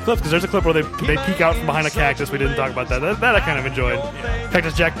getting the best clips because there's a clip where they peek out from behind a cactus. We didn't talk about that. That I kind of enjoyed.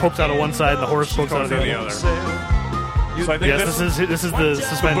 Cactus Jack pokes out of one side and the horse pokes out of the other. So I think this is the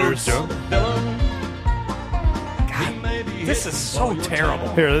suspenders joke. This is so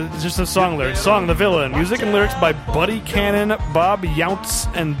terrible. Here, it's just a song lyrics. Song, The Villain. Music and lyrics by Buddy Cannon, Bob Younts,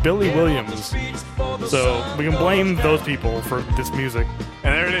 and Billy Williams. So we can blame those people for this music.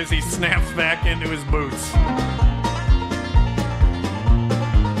 And there it is. He snaps back into his boots.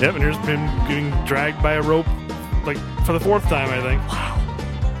 Yep, and here's him getting dragged by a rope like for the fourth time, I think. Wow.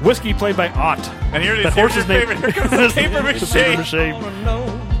 Whiskey played by Ott. And here it is. That Here's horse's your name. favorite. Here comes the paper mache.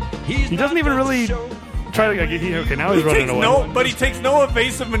 He doesn't even really try to. Okay, now he's running away. But he takes no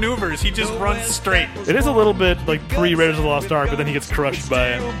evasive maneuvers. He just runs straight. It is a little bit like pre-Raiders of the Lost Ark, but then he gets crushed by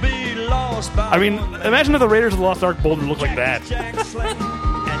it. I mean, imagine if the Raiders of the Lost Ark boulder looked like that.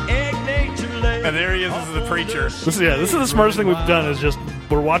 And there he is. This is the preacher. This is the smartest thing we've done. Is just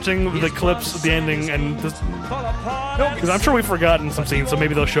we're watching the clips at the ending, and because I'm sure we've forgotten some scenes, so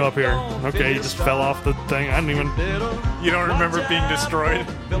maybe they'll show up here. Okay, he just fell off the thing. I don't even. You don't remember it being destroyed?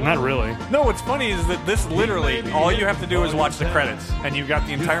 Not really. No, what's funny is that this literally all you have to do is watch the credits, and you've got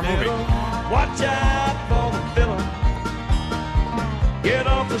the entire movie. Watch out for the villain. Get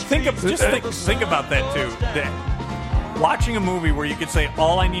off the think about that too. Watching a movie where you could say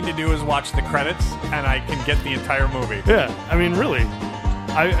all I need to do is watch the credits and I can get the entire movie. Yeah, I mean, really,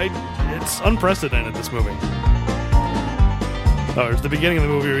 it's unprecedented, this movie. Oh, it's the beginning of the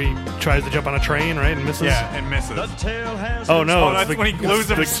movie where he tries to jump on a train, right, and misses. Yeah, and misses. Oh no! Oh, that's when he glues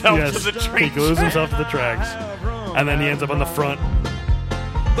himself to the train. He glues himself to the tracks, and then he ends up on the front,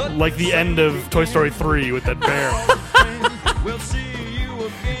 like the end of Toy Story 3 with that bear.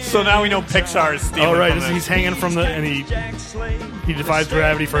 So now we know Pixar is stealing. Oh right, from he's hanging from the, and he defies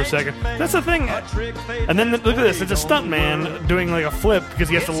gravity for a second. That's the thing. And then look at this. It's a stunt man doing like a flip because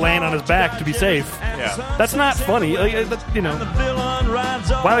he has to land on his back to be safe. Yeah, that's not funny. Like, you know,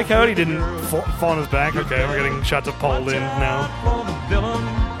 Wile E. Coyote didn't fall on his back. Okay, we're getting shots of Paul Lynde now.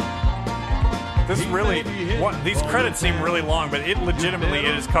 This really, these credits seem really long, but it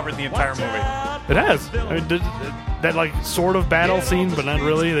has covered the entire movie. It has. I mean, that like sort of battle scene, but not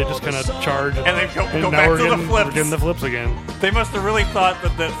really. They just kind of charge, and they go back to the flips. We're getting the flips again. They must have really thought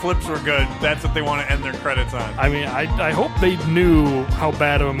that the flips were good. That's what they want to end their credits on. I mean, I hope they knew how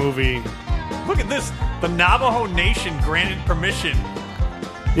bad of a movie. Look at this. The Navajo Nation granted permission.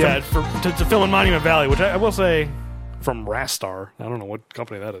 Yeah, to film in Monument Valley, which I will say, from Rastar. I don't know what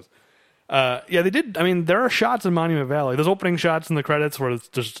company that is. Yeah, they did. I mean, there are shots in Monument Valley. There's opening shots in the credits where it's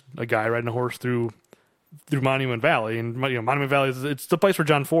just a guy riding a horse through Monument Valley, and Monument Valley it's the place where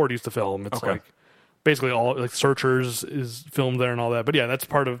John Ford used to film. It's like basically all like Searchers is filmed there and all that. But yeah, that's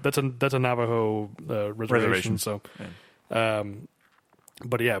a Navajo reservation. So, yeah.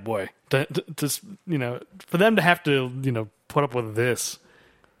 But yeah, boy, to for them to have to put up with this,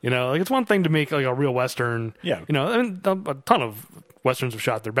 like it's one thing to make like a real Western. Yeah, I mean a ton of Westerns have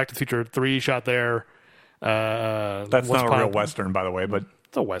shot there. Back to the Future 3 shot there. That's not a real Western, by the way, but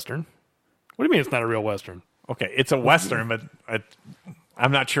it's a Western. What do you mean it's not a real Western? Okay, it's a Western, but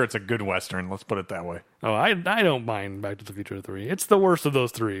I'm not sure it's a good Western. Let's put it that way. Oh, I don't mind Back to the Future 3. It's the worst of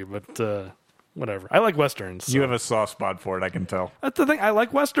those three, but whatever. I like Westerns. So. You have a soft spot for it, I can tell. That's the thing. I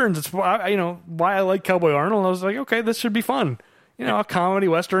like Westerns. It's why I like Cowboy Arnold. I was like, okay, this should be fun. A comedy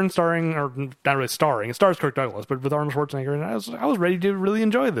Western starring, or not really starring. It stars Kirk Douglas, but with Arnold Schwarzenegger, and I was ready to really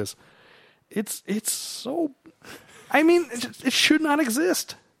enjoy this. It's so. I mean, it should not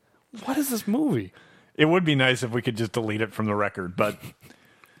exist. What is this movie? It would be nice if we could just delete it from the record, but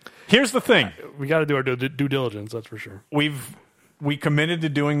here's the thing: we got to do our due diligence. That's for sure. We committed to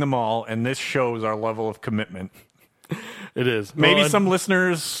doing them all, and this shows our level of commitment. It is. Maybe some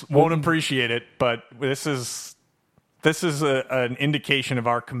listeners won't appreciate it, but this is an indication of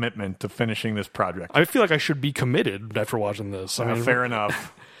our commitment to finishing this project. I feel like I should be committed after watching this. I mean, fair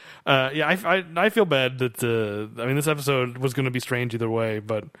enough. I feel bad that this episode was going to be strange either way,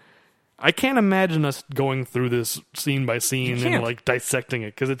 but I can't imagine us going through this scene by scene and like dissecting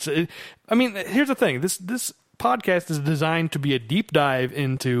it because here's the thing: this podcast is designed to be a deep dive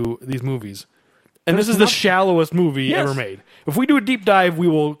into these movies, and this is the shallowest movie ever made. If we do a deep dive, we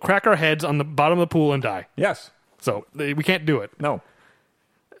will crack our heads on the bottom of the pool and die. Yes. So we can't do it. No.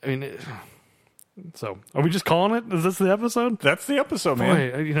 I mean, so are we just calling it? Is this the episode? That's the episode,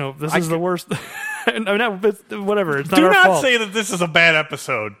 man. Boy, this is the worst. Whatever. It's not do our not fault. say that this is a bad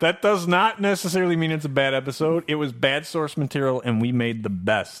episode. That does not necessarily mean it's a bad episode. It was bad source material, and we made the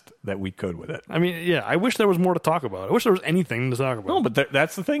best that we could with it. I mean, yeah, I wish there was more to talk about. I wish there was anything to talk about. No, but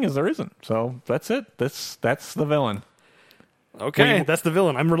that's the thing is there isn't. So that's it. That's the villain. Okay, that's the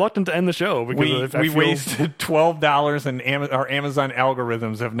villain. I'm reluctant to end the show because we wasted $12, and our Amazon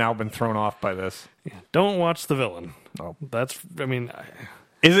algorithms have now been thrown off by this. Yeah, don't watch the villain. Oh,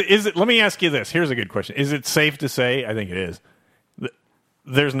 Is it? Let me ask you this. Here's a good question. Is it safe to say? I think it is.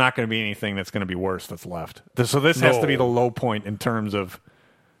 There's not going to be anything that's going to be worse that's left. So this has to be the low point in terms of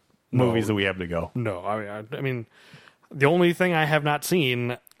movies that we have to go. No, I mean, the only thing I have not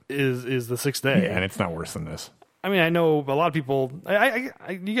seen is The Sixth Day, and it's not worse than this. I mean, I know a lot of people.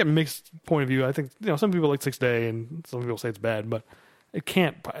 You get mixed point of view. I think some people like 6 Day, and some people say it's bad, but it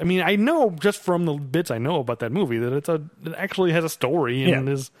can't. I mean, I know just from the bits I know about that movie that it actually has a story and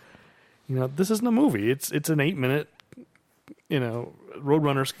is, this isn't a movie. It's an 8-minute,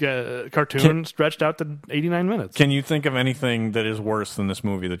 Roadrunner cartoon stretched out to 89 minutes. Can you think of anything that is worse than this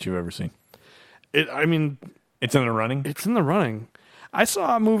movie that you've ever seen? It's in the running. It's in the running. I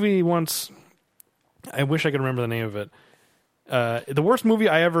saw a movie once. I wish I could remember the name of it. The worst movie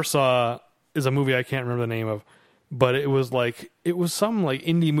I ever saw is a movie I can't remember the name of, but it was some like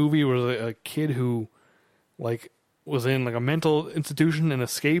indie movie where a kid who like was in like a mental institution and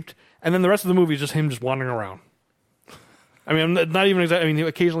escaped, and then the rest of the movie is just him just wandering around. I mean, I'm not even exactly. I mean,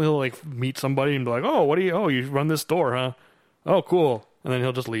 occasionally he'll like meet somebody and be like, "Oh, you run this store, huh? Oh, cool." And then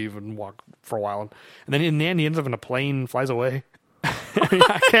he'll just leave and walk for a while, and then in the end he ends up in a plane, flies away.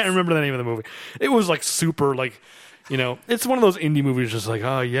 I can't remember the name of the movie. It was like super like, it's one of those indie movies just like,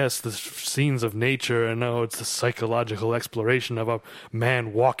 oh yes, the scenes of nature, and it's a psychological exploration of a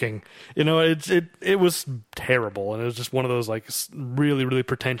man walking. It was terrible, and it was just one of those like really, really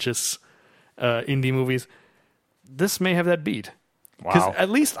pretentious indie movies. This may have that beat. Because at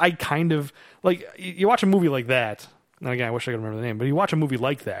least I kind of like, you watch a movie like that. And again, I wish I could remember the name, but you watch a movie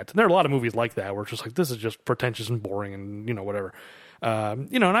like that. And there are a lot of movies like that where it's just like, this is just pretentious and boring and, whatever.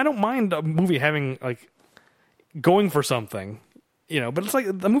 And I don't mind a movie having, like, going for something, but it's like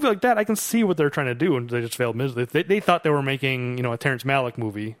a movie like that, I can see what they're trying to do, and they just failed miserably. They thought they were making, a Terrence Malick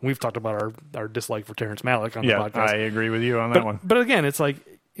movie. We've talked about our dislike for Terrence Malick on the podcast. I agree with you on that one. But again, it's like,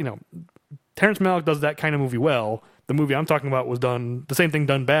 Terrence Malick does that kind of movie well. The movie I'm talking about was done, the same thing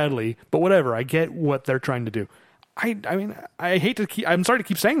done badly, but whatever. I get what they're trying to do. I mean, I'm sorry to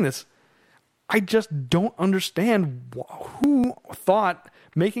keep saying this. I just don't understand who thought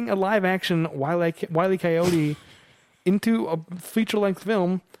making a live action Wile E. Coyote into a feature length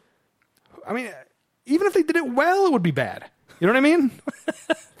film. I mean, even if they did it well, it would be bad. You know what I mean?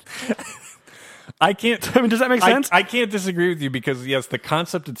 I can't. I mean, does that make sense? I can't disagree with you because yes, the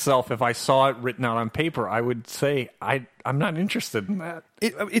concept itself. If I saw it written out on paper, I would say I'm not interested in that.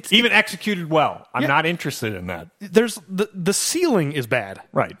 It's even executed well. I'm not interested in that. There's the ceiling is bad,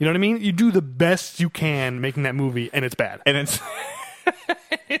 right? You know what I mean? You do the best you can making that movie, and it's bad, and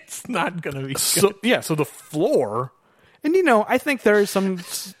it's not going to be good. So the floor, and I think there is some,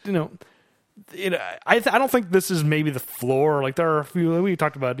 I don't think this is maybe the floor. Like there are a few we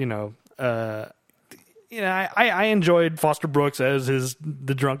talked about, I enjoyed Foster Brooks as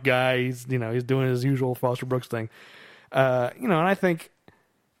the drunk guy. He's doing his usual Foster Brooks thing. And I think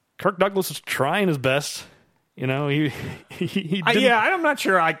Kirk Douglas is trying his best. He I'm not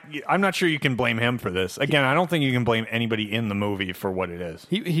sure. I'm not sure you can blame him for this. Again, I don't think you can blame anybody in the movie for what it is.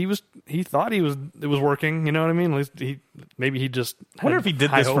 He thought it was working. You know what I mean? At least maybe he just. I wonder if he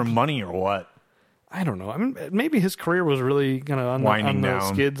did this for money or what. I don't know. I mean, maybe his career was really kind of on the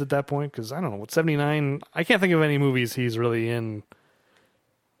skids at that point, because I don't know. What 79? I can't think of any movies he's really in.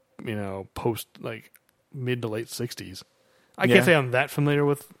 Post like mid to late 60s. I can't say I'm that familiar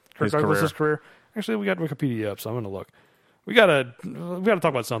with Kirk Douglas's career. Actually, we got Wikipedia up, so I'm going to look. We gotta talk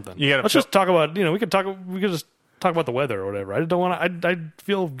about something. Let's just talk about. We could just talk about the weather or whatever. I don't want to. I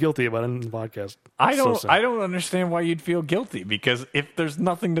feel guilty about it in the podcast. I don't understand why you'd feel guilty, because if there's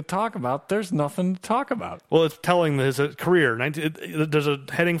nothing to talk about, there's nothing to talk about. Well, it's telling his career. There's a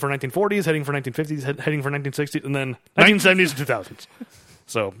heading for 1940s, heading for 1950s, heading for 1960s, and then 1970s and 2000s.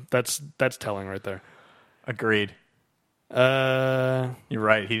 So that's telling right there. Agreed. You're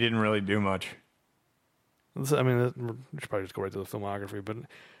right. He didn't really do much. I mean, we should probably just go right to the filmography, but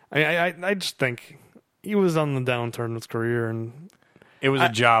I just think he was on the downturn in his career, and it was a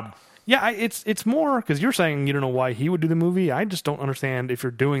job. Yeah, it's more because you're saying you don't know why he would do the movie. I just don't understand, if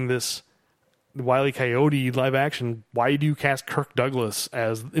you're doing this Wile E. Coyote live action, why do you cast Kirk Douglas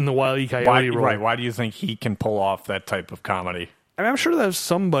as in the Wile E. Coyote role? Right. Why do you think he can pull off that type of comedy? I mean, I'm sure there's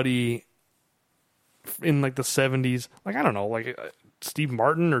somebody in like the 70s, like I don't know, like Steve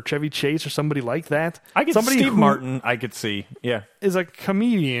Martin or Chevy Chase or somebody like that. Steve Martin, I could see. Yeah, is a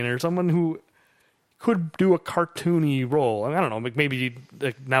comedian or someone who could do a cartoony role. I mean, I don't know. Maybe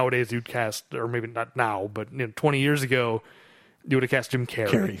nowadays you'd cast, or maybe not now, but 20 years ago you would have cast Jim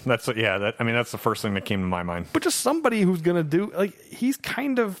Carrey. That's the first thing that came to my mind. But just somebody who's gonna do, like, he's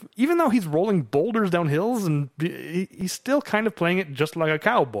kind of, even though he's rolling boulders down hills, and he's still kind of playing it just like a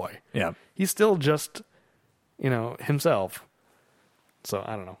cowboy. Yeah, he's still just himself. So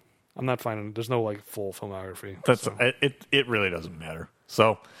I don't know. I'm not finding, there's no like full filmography. It really doesn't matter.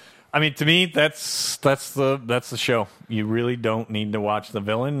 So, I mean, to me, that's the show. You really don't need to watch The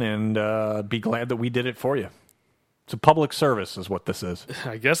Villain, and be glad that we did it for you. It's a public service is what this is.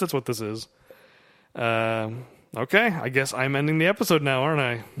 I guess that's what this is. Okay, I guess I'm ending the episode now, aren't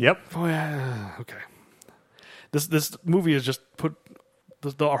I? Yep. Oh, yeah. Okay. This movie has just put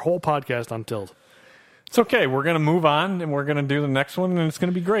our whole podcast on tilt. It's okay. We're going to move on, and we're going to do the next one, and it's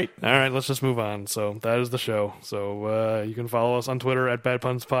going to be great. All right, let's just move on. So that is the show. So you can follow us on Twitter at Bad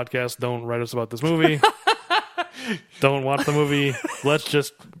Puns Podcast. Don't write us about this movie. Don't watch the movie. Let's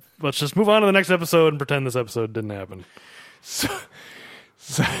just move on to the next episode and pretend this episode didn't happen.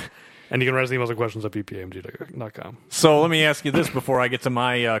 And you can write us emails and questions at ppamg.com. So let me ask you this before I get to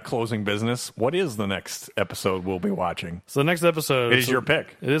my closing business. What is the next episode we'll be watching? So the next episode... It is your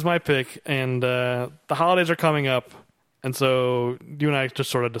pick. It is my pick, and the holidays are coming up, and so you and I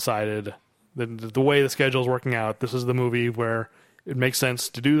just sort of decided that the way the schedule is working out, this is the movie where it makes sense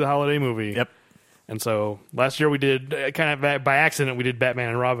to do the holiday movie. Yep. And so last year we did, kind of by accident, we did Batman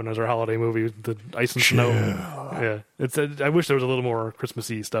and Robin as our holiday movie, the ice and snow. Yeah. I wish there was a little more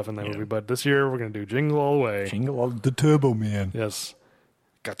Christmassy stuff in that movie, but this year we're going to do Jingle All the Way. Jingle All the Turbo Man. Yes.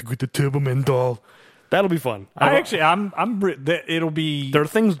 Got to get the Turbo Man doll. That'll be fun. It'll be... There are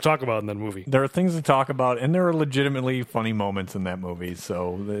things to talk about in that movie. There are things to talk about, and there are legitimately funny moments in that movie,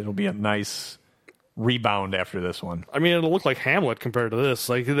 so it'll be a nice... rebound after this one. I mean, it'll look like Hamlet compared to this.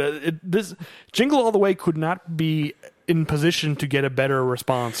 Like this Jingle All the Way could not be in position to get a better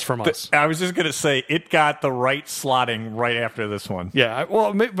response from us. I was just gonna say it got the right slotting right after this one. Yeah,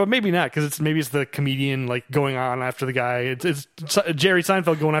 well, but maybe not because it's the comedian like going on after the guy. It's Jerry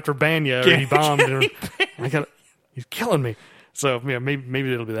Seinfeld going after Banya or he bombed. He's killing me. So yeah,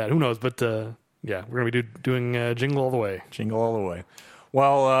 maybe it'll be that. Who knows? But yeah, we're gonna be doing Jingle All the Way. Jingle All the Way.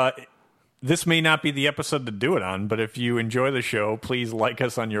 Well. This may not be the episode to do it on, but if you enjoy the show, please like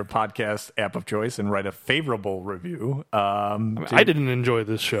us on your podcast app of choice and write a favorable review. I didn't enjoy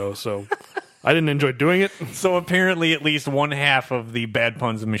this show, so I didn't enjoy doing it. So apparently at least one half of the Bad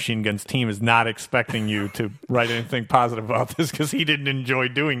Puns and Machine Guns team is not expecting you to write anything positive about this because he didn't enjoy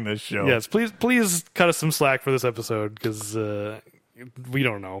doing this show. Yes, please cut us some slack for this episode because we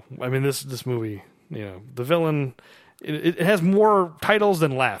don't know. I mean, this movie, the villain, it has more titles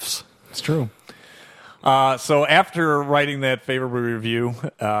than laughs. It's true. So after writing that favorable review,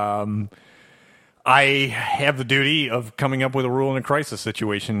 I have the duty of coming up with a rule in a crisis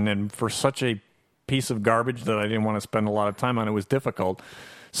situation, and for such a piece of garbage that I didn't want to spend a lot of time on, it was difficult.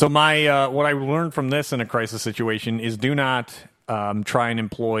 So my what I learned from this in a crisis situation is do not try and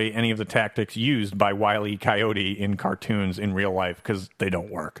employ any of the tactics used by Wile E. Coyote in cartoons in real life because they don't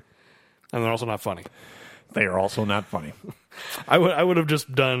work. And they're also not funny. They are also not funny. I would have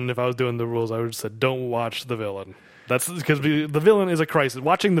just done, if I was doing the rules, I would have said, don't watch the villain. That's because the villain is a crisis.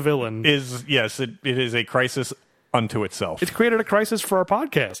 Watching the villain is, yes, it is a crisis unto itself. It's created a crisis for our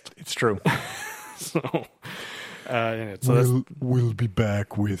podcast. It's true. We'll be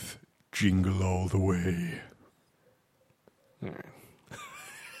back with Jingle All the Way. All right.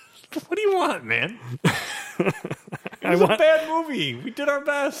 What do you want, man? It was a bad movie. We did our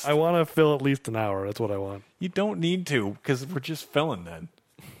best. I want to fill at least an hour. That's what I want. You don't need to, because we're just filling then.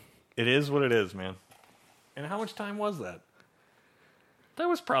 It is what it is, man. And how much time was that? That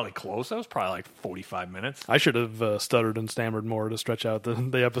was probably close. That was probably like 45 minutes. I should have stuttered and stammered more to stretch out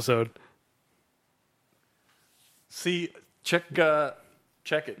the episode. See, check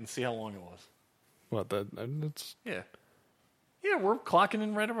it and see how long it was. What, it's... Yeah. Yeah, we're clocking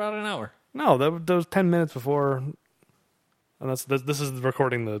in right about an hour. No, that was 10 minutes before... And this is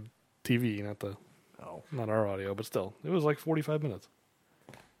recording the TV, not our audio, but still. It was like 45 minutes.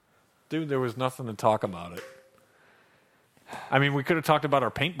 Dude, there was nothing to talk about it. I mean, we could have talked about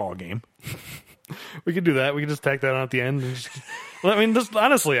our paintball game. We could do that. We could just tack that on at the end. I mean,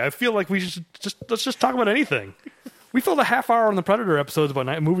 honestly, I feel like we should let's just talk about anything. We filled a half hour on the Predator episodes about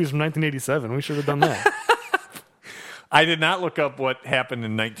movies from 1987. We should have done that. I did not look up what happened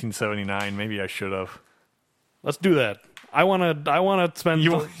in 1979. Maybe I should have. Let's do that. I want to spend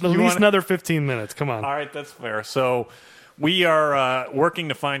at least another 15 minutes. Come on. All right, that's fair. So we are working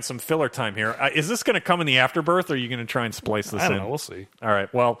to find some filler time here. Is this going to come in the afterbirth, or are you going to try and splice this in? I don't know. We'll see. All right.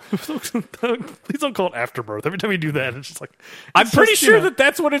 Well, please don't call it afterbirth. Every time you do that, it's just like... I'm pretty sure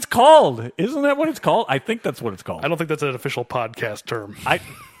that's what it's called. Isn't that what it's called? I think that's what it's called. I don't think that's an official podcast term.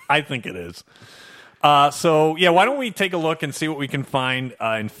 I think it is. So, yeah, why don't we take a look and see what we can find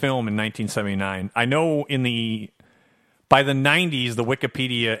in film in 1979. I know by the 90s, the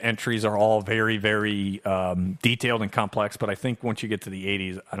Wikipedia entries are all very, very detailed and complex, but I think once you get to the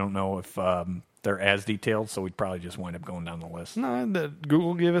 80s, I don't know if they're as detailed, so we'd probably just wind up going down the list. No,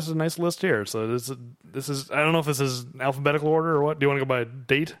 Google gave us a nice list here. So this is I don't know if this is alphabetical order or what. Do you want to go by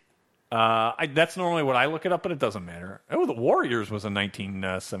date? That's normally what I look it up, but it doesn't matter. Oh, The Warriors was a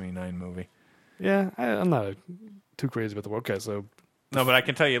 1979 movie. Yeah, I'm not too crazy about the Okay, so no, but I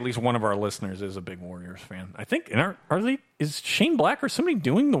can tell you at least one of our listeners is a big Warriors fan. I think is Shane Black or somebody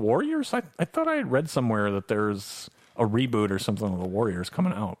doing The Warriors? I thought I had read somewhere that there's a reboot or something of The Warriors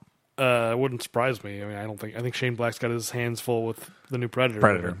coming out. It wouldn't surprise me. I mean, I think Shane Black's got his hands full with the new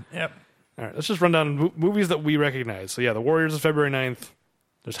Predator. Yep. All right, let's just run down movies that we recognize. So yeah, The Warriors is February 9th.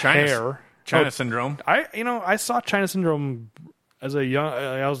 There's Hair. China Syndrome. I saw China Syndrome as a young.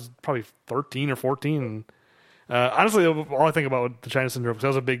 I was probably 13 or 14. Honestly, all I think about with the China Syndrome, because I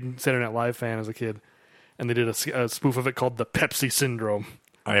was a big Saturday Night Live fan as a kid, and they did a spoof of it called the Pepsi Syndrome.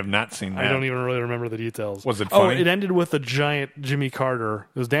 I have not seen that. I don't even really remember the details. Was it funny? Oh, it ended with a giant Jimmy Carter.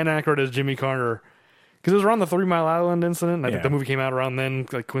 It was Dan Aykroyd as Jimmy Carter. Because it was around the 3 Mile Island incident. I think the movie came out around then,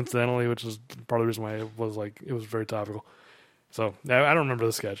 like coincidentally, which is part of the reason why it was very topical. So I don't remember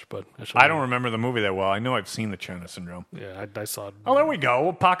the sketch, but I don't remember the movie that well. I know I've seen the China Syndrome. Yeah, I saw it. Oh, there we go.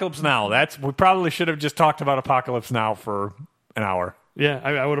 Apocalypse Now. We probably should have just talked about Apocalypse Now for an hour. Yeah,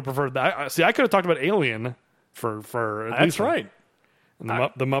 I would have preferred that. I could have talked about Alien for at That's least right. And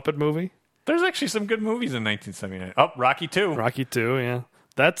the Muppet movie. There's actually some good movies in 1979. Oh, Rocky 2. Rocky 2, yeah.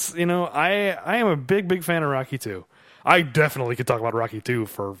 That's, I am a big fan of Rocky 2. I definitely could talk about Rocky 2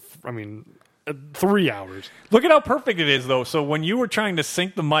 for, 3 hours. Look at how perfect it is, though. So when you were trying to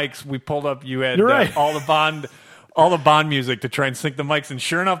sync the mics, we pulled up. You had right. all the Bond music to try and sync the mics, and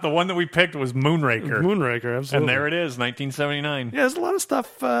sure enough, the one that we picked was Moonraker. Moonraker, absolutely. And there it is, 1979. Yeah, there's a lot of stuff,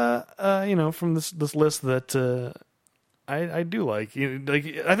 from this list that I do like.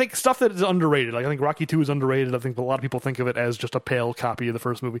 I think stuff that is underrated. Like I think Rocky 2 is underrated. I think a lot of people think of it as just a pale copy of the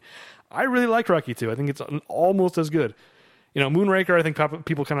first movie. I really like Rocky 2. I think it's almost as good. Moonraker, I think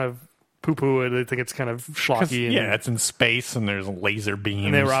people kind of poo-poo it. They think it's kind of schlocky. It's in space and there's laser beams.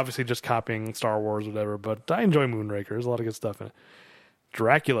 And they were obviously just copying Star Wars or whatever, but I enjoy Moonraker. There's a lot of good stuff in it.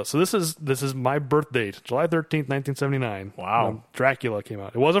 Dracula. So this is my birth date, July 13th, 1979. Wow. Dracula came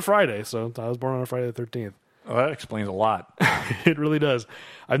out. It was a Friday, so I was born on a Friday the 13th. Well, that explains a lot. It really does.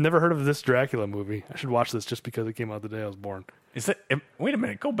 I've never heard of this Dracula movie. I should watch this just because it came out the day I was born. Wait a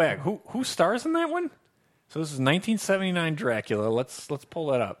minute. Go back. Who stars in that one? So this is 1979 Dracula. Let's pull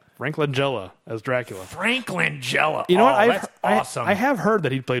that up. Frank Langella as Dracula. Frank Langella. You know what? That's awesome. I have heard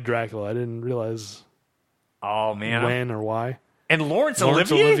that he played Dracula. I didn't realize. Oh man, when or why? And Laurence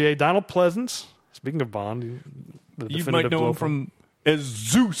Olivier, Donald Pleasance. Speaking of Bond, you might know him from as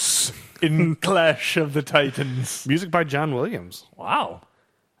Zeus in Clash of the Titans. Music by John Williams. Wow,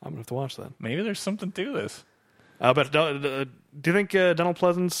 I'm gonna have to watch that. Maybe there's something to this. But do you think Donald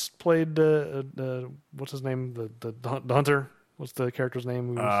Pleasance played what's his name? The hunter. What's the character's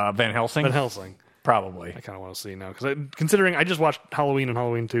name? Van Helsing. Van Helsing. Probably. I kind of want to see now because considering I just watched Halloween and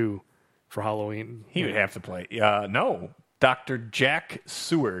Halloween 2 for Halloween. He would have to play. No, Dr. Jack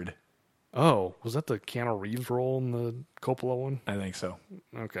Seward. Oh, was that the Keanu Reeves role in the Coppola one? I think so.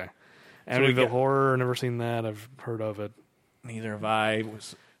 Okay. Amityville Horror, never seen that. I've heard of it. Neither have I.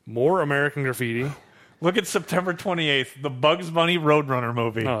 More American Graffiti. Look at September 28th, the Bugs Bunny Roadrunner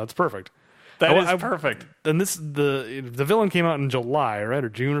movie. Oh, that's perfect. That is perfect. And the villain came out in July, right, or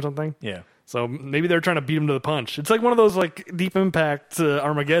June or something. Yeah. So maybe they're trying to beat him to the punch. It's like one of those like Deep Impact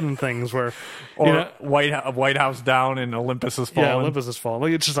Armageddon things where, White House Down and Olympus Has Fallen. Yeah, Olympus Has Fallen.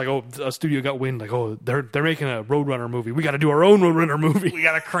 Like it's just like a studio got wind. Like they're making a Roadrunner movie. We got to do our own Roadrunner movie. We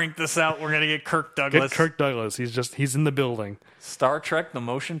got to crank this out. We're gonna get Kirk Douglas. He's in the building. Star Trek: The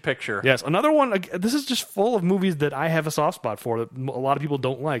Motion Picture. Yes, another one. This is just full of movies that I have a soft spot for that a lot of people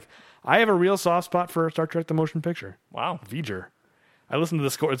don't like. I have a real soft spot for Star Trek: The Motion Picture. Wow, V'ger. I listened to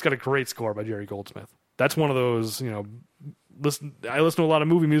the score. It's got a great score by Jerry Goldsmith. That's one of those, I listen to a lot of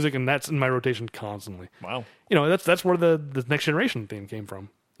movie music, and that's in my rotation constantly. Wow. That's where the Next Generation theme came from,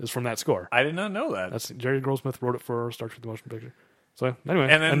 is from that score. I did not know that. That's Jerry Goldsmith wrote it for Star Trek: The Motion Picture. So, anyway.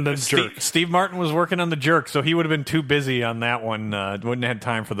 And then Jerk. Steve Martin was working on The Jerk, so he would have been too busy on that one. Wouldn't have had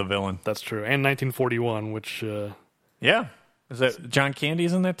time for the villain. That's true. And 1941, which... yeah. Is that John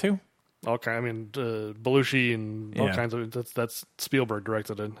Candy's in that, too? Okay, Belushi and all kinds of that's Spielberg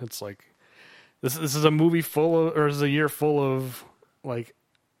directed it. It's like this is a movie is a year full of like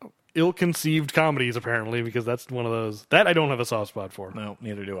ill-conceived comedies apparently, because that's one of those that I don't have a soft spot for. No,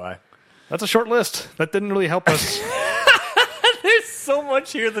 neither do I. That's a short list. That didn't really help us. There's so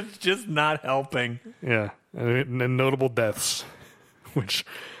much here that's just not helping. Yeah, and notable deaths. Which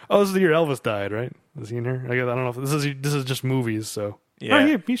this is the year Elvis died, right? Is he in here? I don't know if this is just movies, so.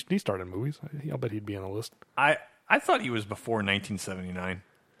 Yeah, he started movies. I'll bet he'd be on the list. I thought he was before 1979.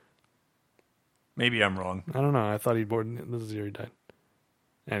 Maybe I'm wrong. I don't know. I thought he'd born. This is the year he died.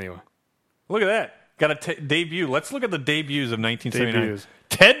 Anyway, Look at that. Got a debut. Let's look at the debuts of 1979. Debuts.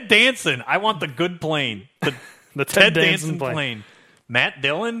 Ted Danson. I want the good plane. The Ted Danson plane. Matt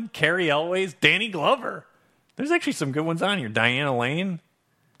Dillon, Carrie Elways, Danny Glover. There's actually some good ones on here. Diana Lane.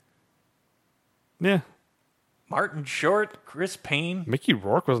 Yeah. Martin Short, Chris Payne. Mickey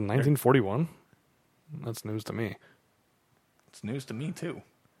Rourke was in 1941. That's news to me. It's news to me, too.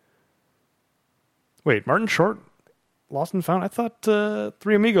 Wait, Martin Short, Lost and Found? I thought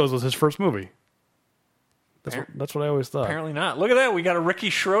Three Amigos was his first movie. That's what I always thought. Apparently not. Look at that. We got a Ricky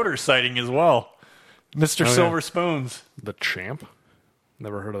Schroeder sighting as well. Mr. Silver Spoons. The Champ?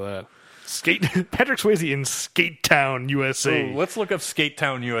 Never heard of that. Patrick Swayze in Skate Town, USA. Ooh, let's look up Skate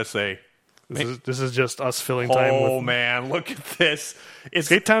Town, USA. This is just us filling time with... Oh, man. Look at this.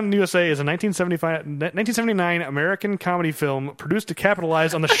 Skate Town, USA is a 1979 American comedy film produced to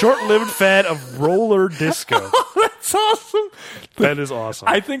capitalize on the short-lived fad of roller disco. That's awesome. That is awesome.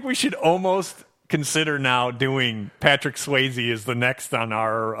 I think we should almost consider now doing Patrick Swayze as the next on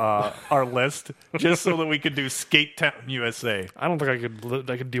our list, just so that we could do Skate Town, USA. I don't think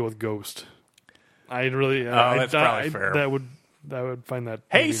I could deal with Ghost. I really... that's probably fair. That would find that...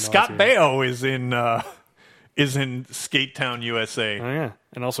 Hey, Scott Baio is in Skate Town, USA. Oh, yeah.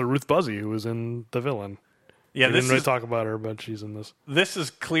 And also Ruth Buzzy, who was in The Villain. Yeah, we didn't really talk about her, but she's in this. This is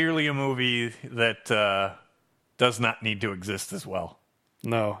clearly a movie that does not need to exist as well.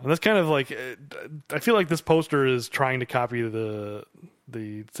 No. And that's kind of like... I feel like this poster is trying to copy the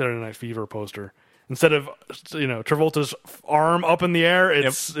Saturday Night Fever poster. Instead of, Travolta's arm up in the air,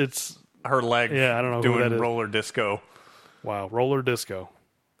 it's her leg. Yeah, I don't know doing who that is. roller disco. Wow, roller disco.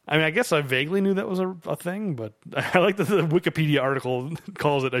 I mean, I guess I vaguely knew that was a thing, but I like that the Wikipedia article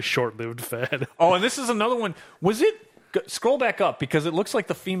calls it a short-lived fad. Oh, and this is another one. Was it... Scroll back up, because it looks like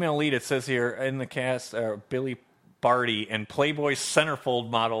the female lead, it says here, in the cast, Billy Barty, and Playboy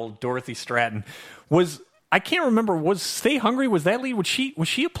centerfold model Dorothy Stratton. I can't remember, was Stay Hungry, was that lead? Was she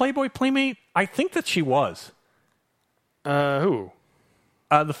a Playboy playmate? I think that she was. Who?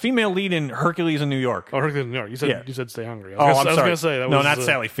 The female lead in Hercules in New York. Oh, Hercules in New York. You said Stay Hungry. I'm sorry. I was going to say that was... No, not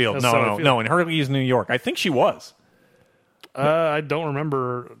Sally Field. No, in Hercules in New York. I think she was. I don't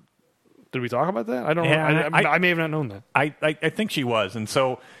remember. Did we talk about that? I don't know. I may have not known that. I think she was. And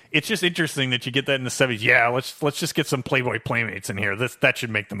so it's just interesting that you get that in the 70s. Yeah, let's just get some Playboy playmates in here. That should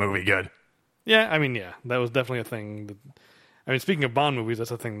make the movie good. Yeah, I mean, yeah. That was definitely a thing. Speaking of Bond movies,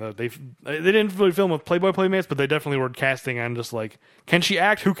 that's a thing that they didn't really film with Playboy playmates, but they definitely were casting on just like, can she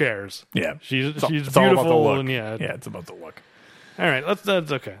act? Who cares? Yeah, she's beautiful, all about the look. And yeah, it's about the look. All right,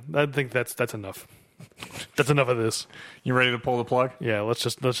 that's okay. I think that's enough. That's enough of this. You ready to pull the plug? Yeah, let's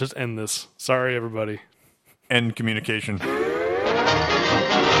just end this. Sorry, everybody. End communication.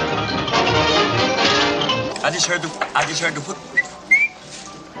 I just heard the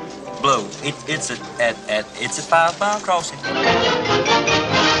blow. It's a 5-mile crossing.